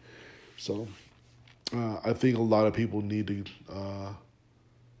not. So I think a lot of people need to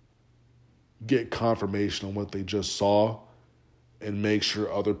get confirmation on what they just saw and make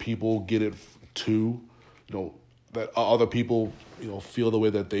sure other people get it too, you know, that other people, you know, feel the way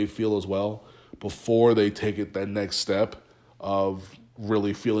that they feel as well before they take it that next step of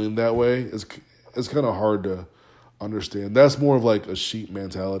really feeling that way. It's kind of hard to understand. That's more of like a sheep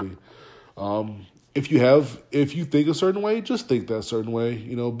mentality. If you think a certain way, just think that certain way.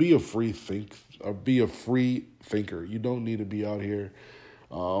 You know, be a free thinker. You don't need to be out here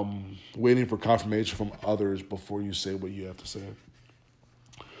waiting for confirmation from others before you say what you have to say.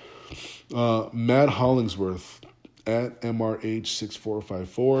 Matt Hollingsworth at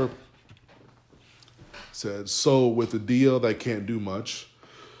MRH6454 said, so with the deal that can't do much,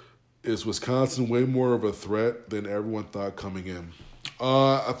 is Wisconsin way more of a threat than everyone thought coming in?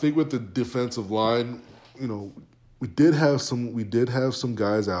 I think with the defensive line, you know, we did have some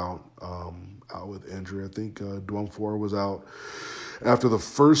guys out with injury. I think Dwumfour was out after the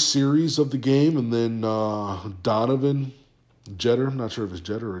first series of the game, and then Donovan Jeter, I'm not sure if it's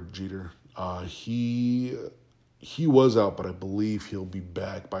Jeter or Jeter, he was out, but I believe he'll be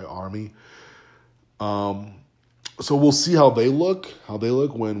back by Army. So we'll see how they look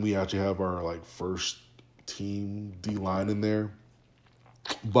when we actually have our like first team D-line in there.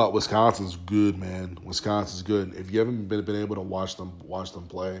 But Wisconsin's good, man. Wisconsin's good. If you haven't been able to watch them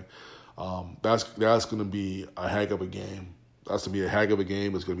play, that's going to be a heck of a game. That's going to be a heck of a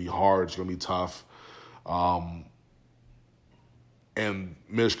game. It's going to be hard. It's going to be tough. And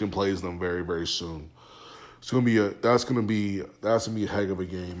Michigan plays them very, very soon. That's gonna be a heck of a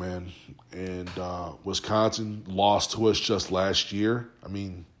game, man. And Wisconsin lost to us just last year. I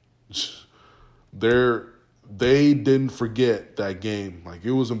mean, they didn't forget that game. Like, it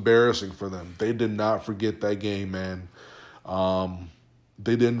was embarrassing for them. They did not forget that game, man.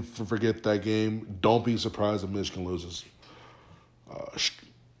 They didn't forget that game. Don't be surprised if Michigan loses.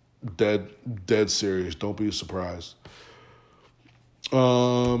 Dead serious. Don't be surprised.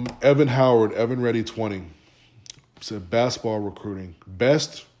 Evan Howard, Evan Ready 20. Said basketball recruiting,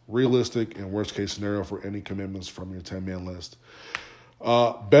 best, realistic, and worst case scenario for any commitments from your 10-man list.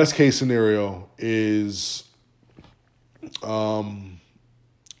 Best case scenario is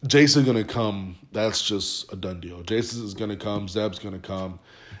Jason going to come. That's just a done deal. Jason is going to come. Zeb's going to come.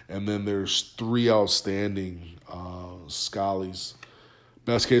 And then there's 3 outstanding Scallies.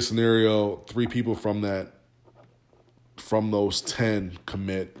 Best case scenario, 3 people from those 10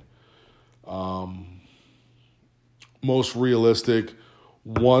 commit. Most realistic,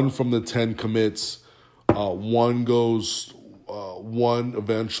 1 from the 10 commits. One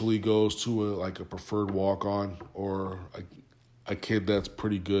eventually goes to a preferred walk-on or a kid that's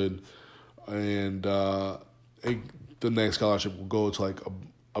pretty good, and the next scholarship will go to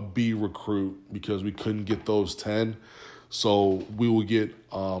a B recruit because we couldn't get those 10, so we will get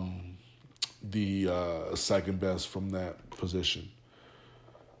the second best from that position.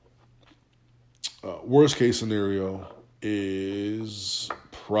 Worst case scenario is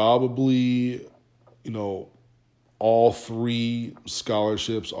probably, all 3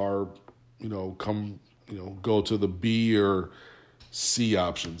 scholarships are, go to the B or C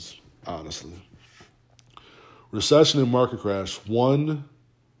options, honestly. Recession and market crash, 1,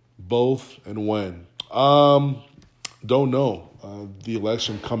 both, and when? Don't know. The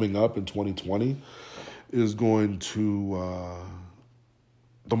election coming up in 2020 is going to...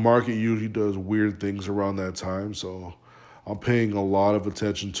 the market usually does weird things around that time, so I'm paying a lot of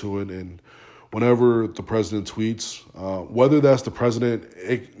attention to it. And whenever the president tweets, whether that's the president,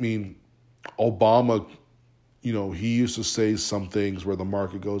 Obama, he used to say some things where the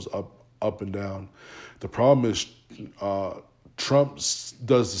market goes up and down. The problem is Trump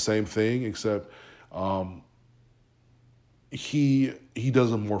does the same thing, except he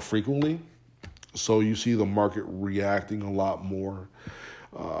does it more frequently. So you see the market reacting a lot more.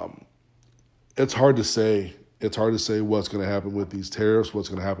 It's hard to say. It's hard to say what's going to happen with these tariffs, what's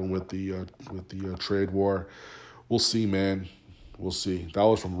going to happen with the trade war. We'll see, man. We'll see. That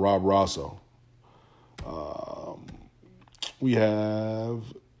was from Rob Rosso. We have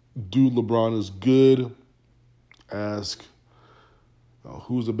Dude LeBron is good. Ask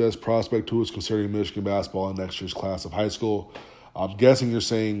who's the best prospect who is considering Michigan basketball in next year's class of high school. I'm guessing you're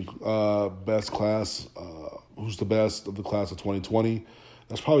saying best class. Who's the best of the class of 2020?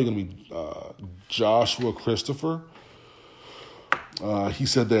 That's probably going to be Joshua Christopher. He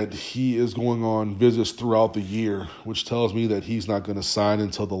said that he is going on visits throughout the year, which tells me that he's not going to sign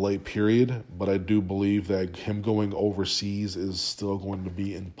until the late period. But I do believe that him going overseas is still going to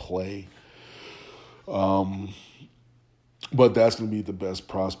be in play. But that's going to be the best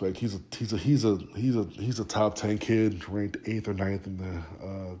prospect. He's a top 10 kid, ranked 8th or 9th in the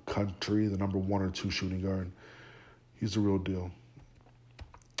country, the number 1 or 2 shooting guard. He's the real deal.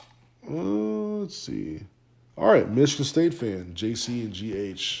 Let's see. All right, Michigan State fan, JC and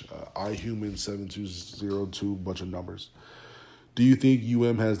GH, iHuman7202, bunch of numbers. Do you think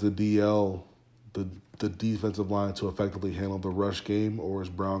UM has the DL, the defensive line, to effectively handle the rush game, or is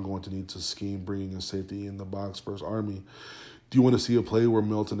Brown going to need to scheme bringing a safety in the box versus Army? Do you want to see a play where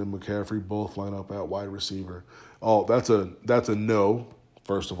Milton and McCaffrey both line up at wide receiver? Oh, that's a no,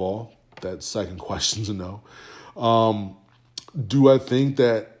 first of all. That second question's a no. Do I think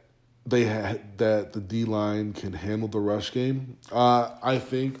that that the D-line can handle the rush game? I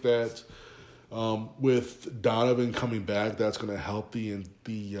think that with Donovan coming back, that's going to help the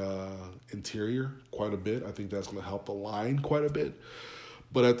interior quite a bit. I think that's going to help the line quite a bit.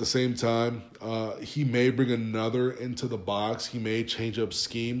 But at the same time, he may bring another into the box. He may change up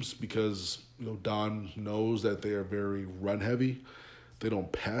schemes because Don knows that they are very run heavy. They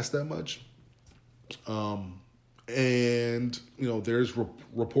don't pass that much. And there's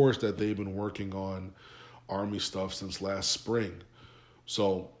reports that they've been working on Army stuff since last spring.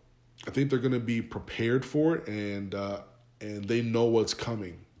 So I think they're going to be prepared for it, and they know what's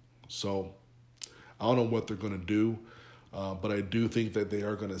coming. So I don't know what they're going to do, but I do think that they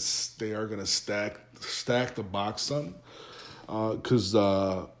are going to stack the box some, because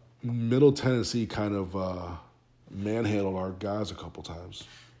Middle Tennessee kind of manhandled our guys a couple times.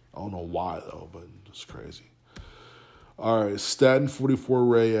 I don't know why though, but it's crazy. All right, Staten 44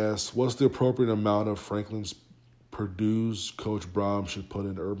 Ray asks, what's the appropriate amount of Franklin's Purdue's Coach Brom should put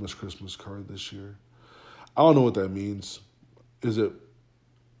in Urban's Christmas card this year? I don't know what that means. Is it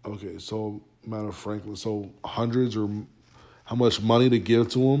okay? So amount of Franklin, so hundreds, or how much money to give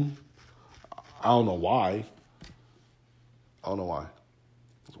to him? I don't know why. It's a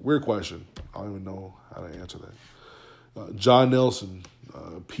weird question. I don't even know how to answer that. John Nelson,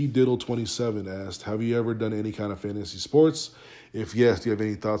 P. Diddle 27 asked, have you ever done any kind of fantasy sports? If yes, do you have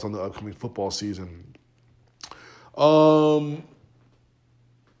any thoughts on the upcoming football season? For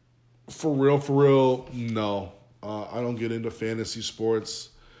real, no. I don't get into fantasy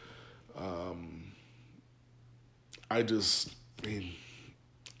sports. I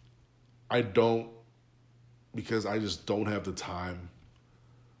don't, because I just don't have the time.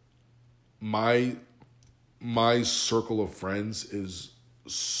 My circle of friends is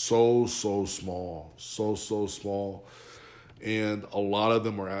so small, so small, and a lot of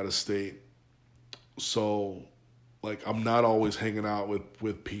them are out of state. So, like, I'm not always hanging out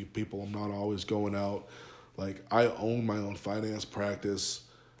with people. I'm not always going out. Like, I own my own finance practice,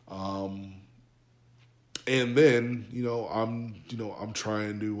 and then I'm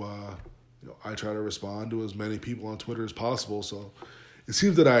trying to I try to respond to as many people on Twitter as possible. So it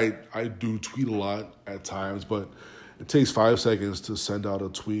seems that I do tweet a lot at times, but it takes 5 seconds to send out a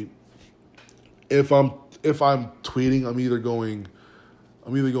tweet. If I'm tweeting, I'm either going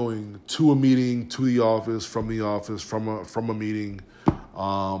to a meeting, to the office, from a meeting,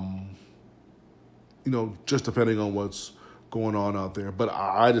 just depending on what's going on out there. But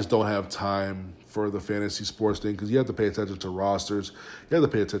I just don't have time for the fantasy sports thing because you have to pay attention to rosters. You have to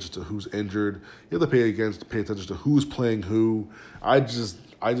pay attention to who's injured. You have to pay attention to who's playing who. I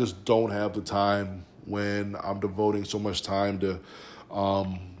just don't have the time when I'm devoting so much time to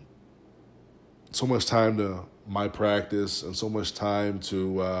my practice and so much time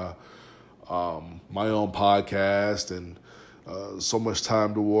to my own podcast and so much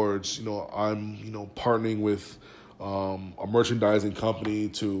time towards I'm partnering with a merchandising company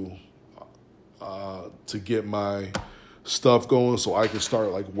to get my stuff going so I can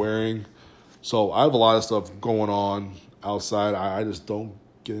start like wearing. So I have a lot of stuff going on outside. I just don't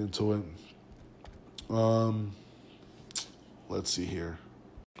get into it. Let's see here.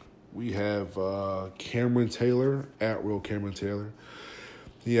 We have Cameron Taylor, at Real Cameron Taylor.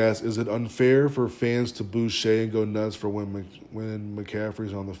 He asks, is it unfair for fans to boo Shea and go nuts for when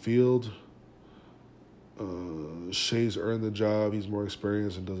McCaffrey's on the field? Shea's earned the job. He's more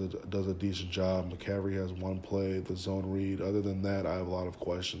experienced and does a decent job. McCaffrey has one play, the zone read. Other than that, I have a lot of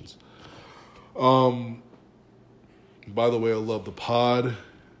questions. By the way, I love the pod.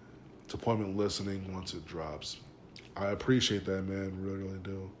 It's appointment listening once it drops. I appreciate that, man. Really, really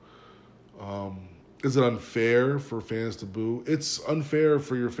do. Is it unfair for fans to boo? It's unfair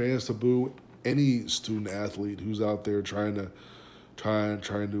for your fans to boo any student athlete who's out there trying to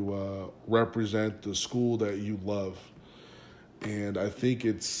represent the school that you love. And I think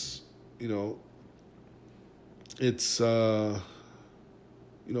and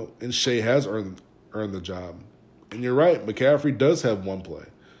Shea has earned the job. And you're right, McCaffrey does have one play.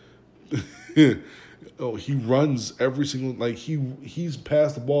 He runs every single he's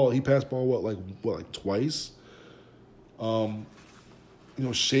passed the ball. He passed the ball twice.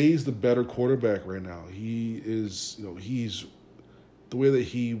 Shea's the better quarterback right now. He is he's the way that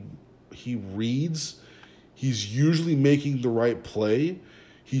he reads. He's usually making the right play.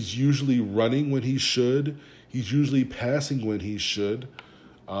 He's usually running when he should. He's usually passing when he should.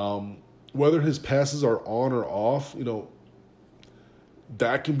 Whether his passes are on or off,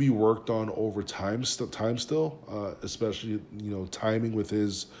 that can be worked on over time still, especially, timing with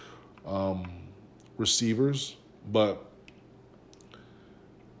his receivers. But,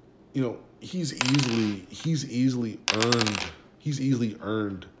 he's easily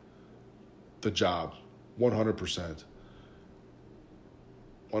earned the job 100%.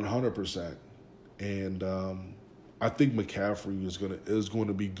 100%. And I think McCaffrey is going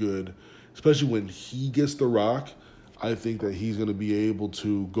to be good, especially when he gets the rock. I think that he's going to be able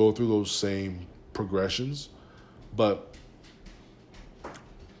to go through those same progressions. But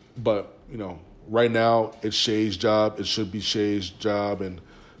right now it's Shea's job. It should be Shea's job, and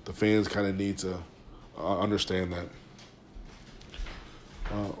the fans kind of need to understand that.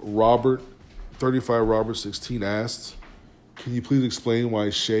 Robert 16 asked, can you please explain why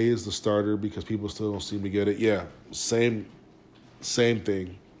Shea is the starter because people still don't seem to get it? Yeah, same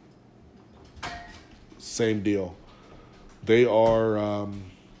thing. Same deal. They are,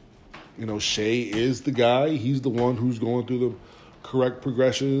 Shea is the guy. He's the one who's going through the correct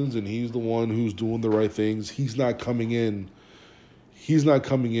progressions, and he's the one who's doing the right things. He's not coming in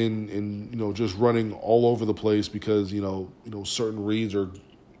and, just running all over the place because, certain reads are,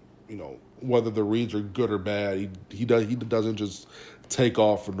 whether the reads are good or bad. He doesn't just take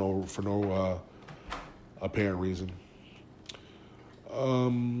off for no apparent reason.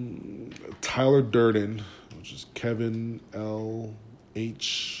 Tyler Durden, which is Kevin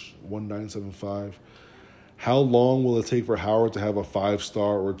LH1975. How long will it take for Howard to have a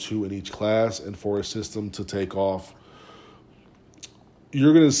 5-star or 2 in each class and for a system to take off?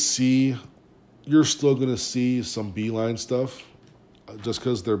 You're still going to see some Beeline stuff just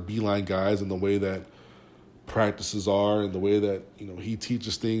because they're Beeline guys and the way that practices are and the way that, he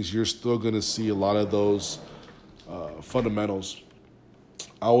teaches things. You're still going to see a lot of those fundamentals.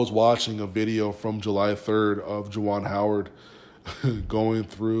 I was watching a video from July 3rd of Juwan Howard going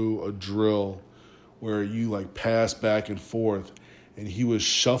through a drill where you pass back and forth and he was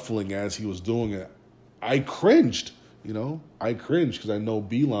shuffling as he was doing it, I cringed. I cringed because I know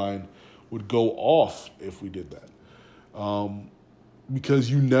Beeline would go off if we did that. Because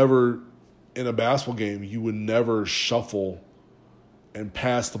you never, in a basketball game, you would never shuffle and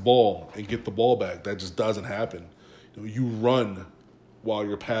pass the ball and get the ball back. That just doesn't happen. You run while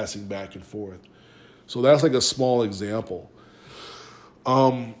you're passing back and forth. So that's like a small example.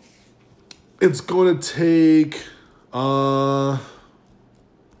 It's going to take about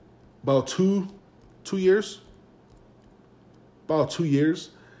two years. About 2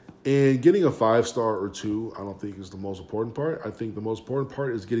 years. And getting a 5-star or 2, I don't think is the most important part. I think the most important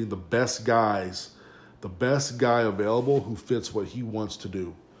part is getting the best guy available who fits what he wants to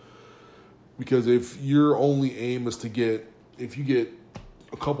do. Because if your only aim is if you get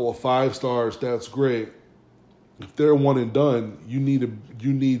a couple of 5 stars, that's great. If they're one and done, you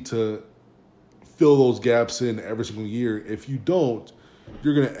need to fill those gaps in every single year. If you don't,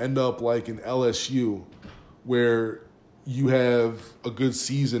 you're going to end up like in LSU, where you have a good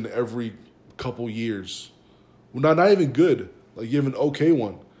season every couple years. Well, not even good. Like you have an okay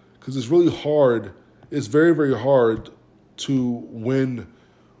one. Because it's really hard. It's very, very hard to win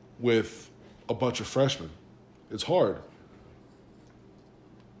with a bunch of freshmen. It's hard.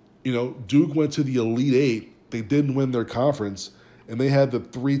 Duke went to the Elite Eight. They didn't win their conference. And they had the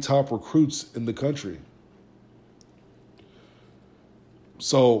 3 top recruits in the country.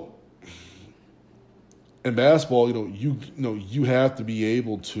 So in basketball, you have to be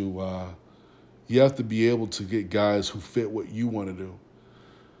able to get guys who fit what you want to do.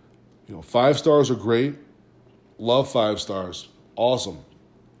 5 stars are great. Love 5 stars. Awesome.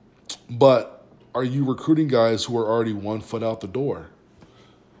 But are you recruiting guys who are already 1 foot out the door?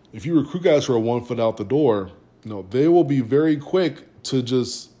 If you recruit guys who are 1 foot out the door, they will be very quick to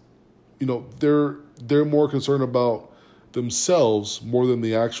just, they're more concerned about themselves more than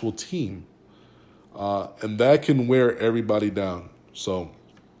the actual team. And that can wear everybody down. So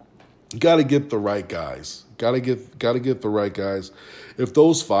you got to get the right guys. Got to get the right guys. If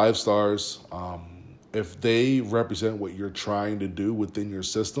those 5 stars, if they represent what you're trying to do within your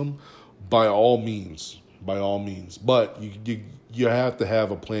system, by all means. But you have to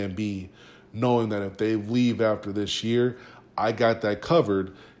have a plan B, knowing that if they leave after this year, I got that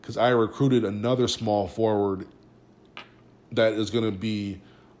covered because I recruited another small forward that is going to be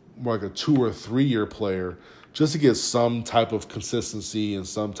more like a 2 or 3 year player just to get some type of consistency and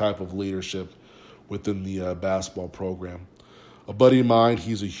some type of leadership within the basketball program. A buddy of mine,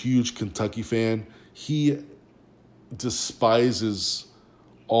 he's a huge Kentucky fan. He despises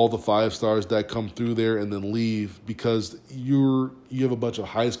all the 5 stars that come through there and then leave because you have a bunch of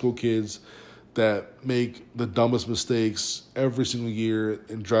high school kids that make the dumbest mistakes every single year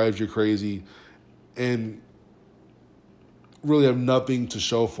and drives you crazy and really have nothing to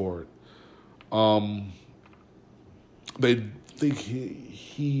show for it. They think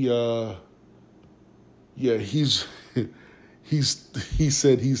he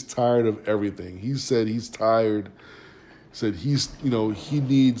said he's tired of everything. He said he's tired. Said he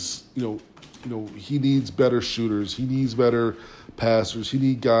needs he needs better shooters. He needs better passers. He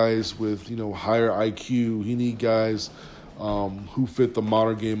needs guys with higher IQ. He needs guys who fit the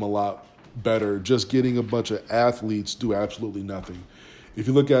modern game a lot better. Just getting a bunch of athletes do absolutely nothing. If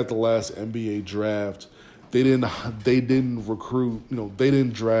you look at the last NBA draft, they didn't recruit, they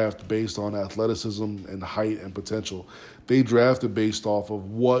didn't draft based on athleticism and height and potential. They drafted based off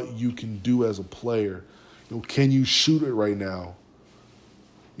of what you can do as a player. Can you shoot it right now?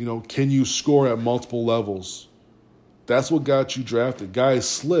 Can you score at multiple levels? That's what got you drafted. Guys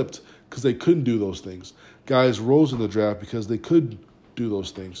slipped because they couldn't do those things. Guys rose in the draft because they could do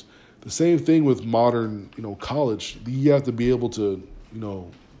those things. The same thing with modern, college. You have to be able to,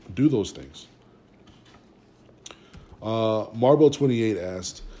 do those things. Marble28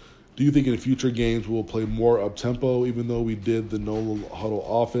 asked, do you think in future games we'll play more up-tempo even though we did the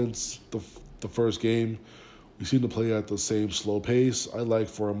no-huddle offense the first game? We seem to play at the same slow pace. I'd like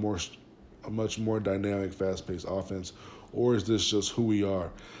for a much more dynamic, fast-paced offense. Or is this just who we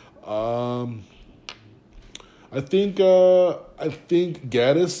are? I think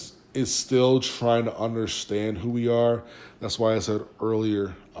Gaddis is still trying to understand who we are. That's why I said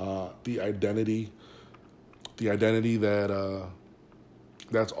earlier the identity that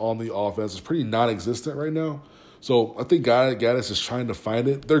that's on the offense is pretty non-existent right now. So I think Gaddis is trying to find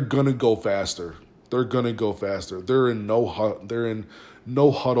it. They're gonna go faster. They're in no huddle. They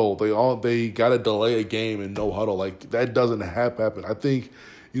got to delay a game in no huddle. Like that doesn't happen. I think,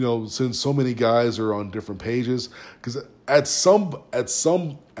 since so many guys are on different pages, because at some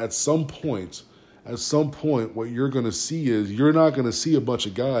point, at some point, what you're going to see is you're not going to see a bunch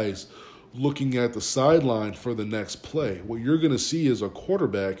of guys looking at the sideline for the next play. What you're going to see is a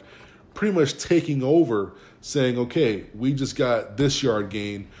quarterback pretty much taking over, saying, okay, we just got this yard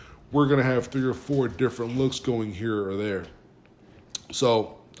gain. We're going to have 3 or 4 different looks going here or there.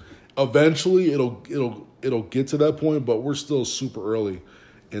 So eventually it'll get to that point, but we're still super early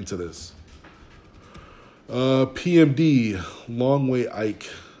into this. PMD, Longway Ike.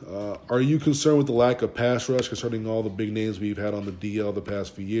 Are you concerned with the lack of pass rush concerning all the big names we've had on the DL the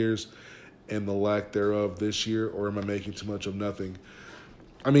past few years and the lack thereof this year, or am I making too much of nothing?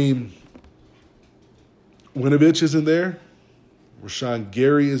 I mean, Winovich isn't there. Rashawn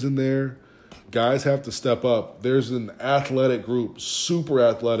Gary isn't there. Guys have to step up. There's an athletic group, super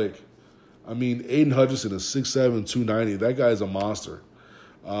athletic. I mean, Aiden Hutchinson is 6'7", 290. That guy's a monster.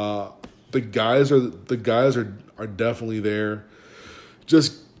 The guys are definitely there.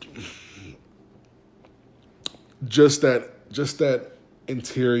 Just that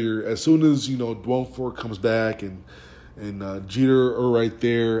interior. As soon as Dwayne Ford comes back and Jeter are right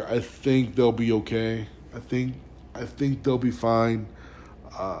there, I think they'll be okay. I think they'll be fine.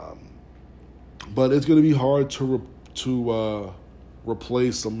 But it's going to be hard to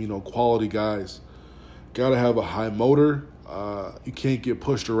replace some quality guys. Got to have a high motor. You can't get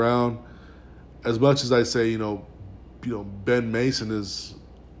pushed around. As much as I say, Ben Mason is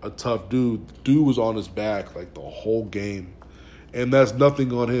a tough dude. Dude was on his back like the whole game, and that's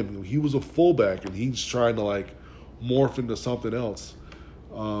nothing on him. He was a fullback, and he's trying to morph into something else.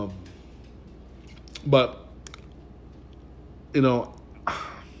 But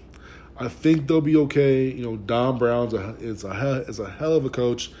I think they'll be okay. Don Brown's is a hell of a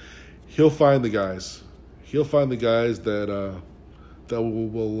coach. He'll find the guys. He'll find the guys that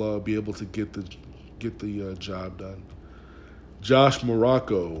will be able to get the job done. Josh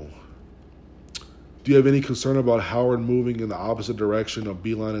Morocco. Do you have any concern about Howard moving in the opposite direction of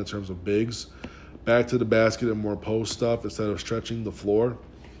Beeline in terms of bigs? Back to the basket and more post stuff instead of stretching the floor?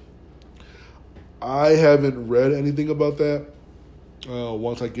 I haven't read anything about that.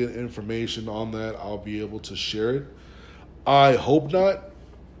 Once I get information on that, I'll be able to share it. I hope not,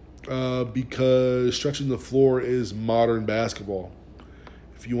 because stretching the floor is modern basketball.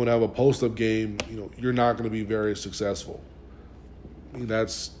 If you want to have a post-up game, you're not going to be very successful. I mean,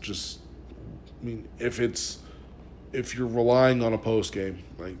 that's just. I mean, if you're relying on a post game,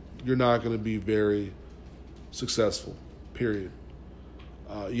 you're not going to be very successful. Period.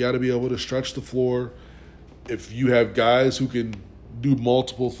 You got to be able to stretch the floor. If you have guys who can do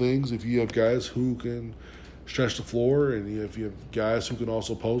multiple things, if you have guys who can stretch the floor, and if you have guys who can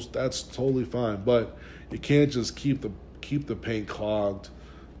also post, that's totally fine. But you can't just keep the paint clogged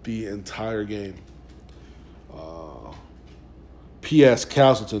the entire game. P.S.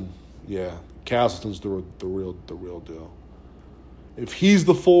 Castleton, yeah, Castleton's the real deal. If he's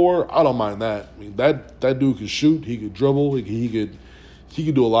the 4, I don't mind that. I mean, that dude can shoot, he could dribble, he could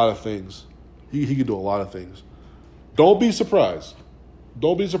do a lot of things. He could do a lot of things. Don't be surprised.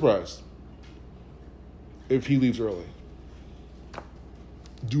 Don't be surprised if he leaves early.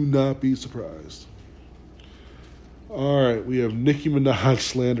 Do not be surprised. All right, we have Nicki Minaj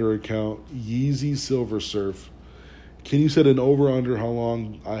slander account, Yeezy Silver Surf. Can you set an over-under how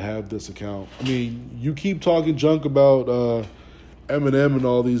long I have this account? I mean, you keep talking junk about Eminem and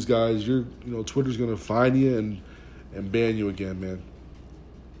all these guys. Twitter's going to find you and ban you again, man.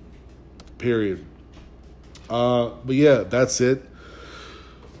 Period. But yeah, that's it.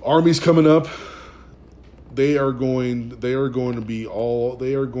 Army's coming up. They are going to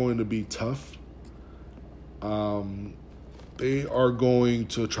be tough. They are going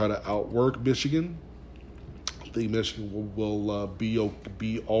to try to outwork Michigan. I think Michigan will be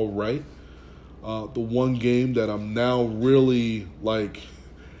all right. The one game that I'm now really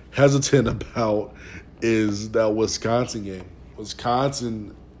hesitant about is that Wisconsin game.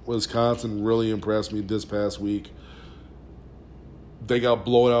 Wisconsin really impressed me this past week. They got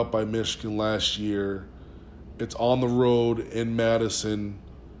blown out by Michigan last year. It's on the road in Madison.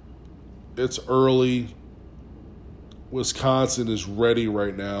 It's early. Wisconsin is ready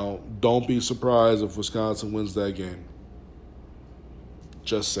right now. Don't be surprised if Wisconsin wins that game.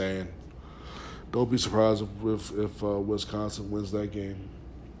 Just saying. Don't be surprised if Wisconsin wins that game.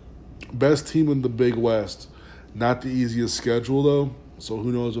 Best team in the Big West. Not the easiest schedule, though. So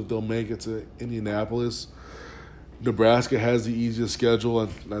who knows if they'll make it to Indianapolis. Nebraska has the easiest schedule.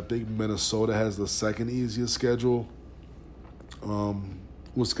 And I think Minnesota has the second easiest schedule.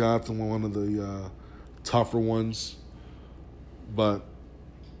 Wisconsin, one of the tougher ones. But,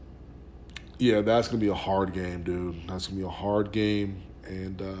 yeah, that's going to be a hard game, dude. That's going to be a hard game.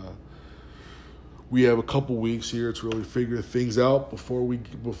 And we have a couple weeks here to really figure things out before we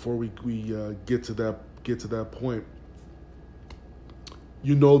get to that point.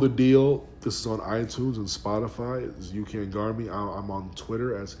 You know the deal. This is on iTunes and Spotify. It's You Can't Guard Me. I'm on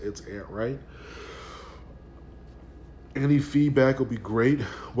Twitter as It's Ant Right. Any feedback will be great,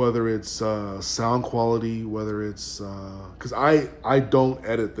 whether it's sound quality, whether it's because I don't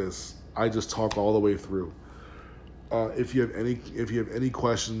edit this. I just talk all the way through. If you have any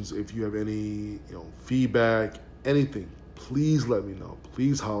questions, if you have any feedback, anything, please let me know.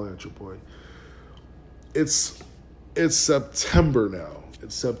 Please holler at your boy. It's September now.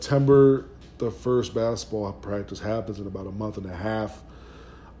 It's September. The first basketball practice happens in about a month and a half.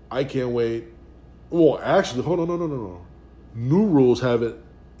 I can't wait. Well, actually, hold on, no. New rules have it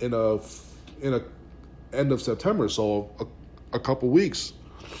in a end of September, so a couple weeks.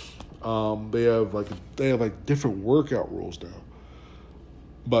 They have different workout rules now,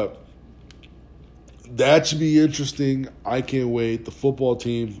 but that should be interesting. I can't wait. The football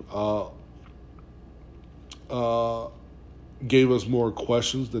team gave us more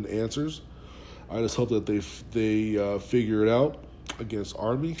questions than answers. I just hope that they figure it out against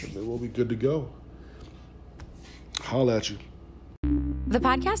Army, and then we'll be good to go. Holla at you. The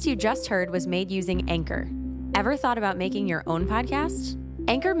podcast you just heard was made using Anchor. Ever thought about making your own podcast?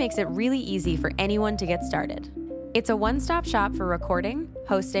 Anchor makes it really easy for anyone to get started. It's a one-stop shop for recording,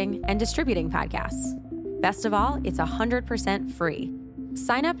 hosting, and distributing podcasts. Best of all, it's 100% free.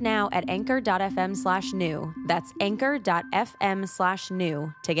 Sign up now at anchor.fm/new. That's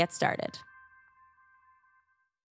anchor.fm/new to get started.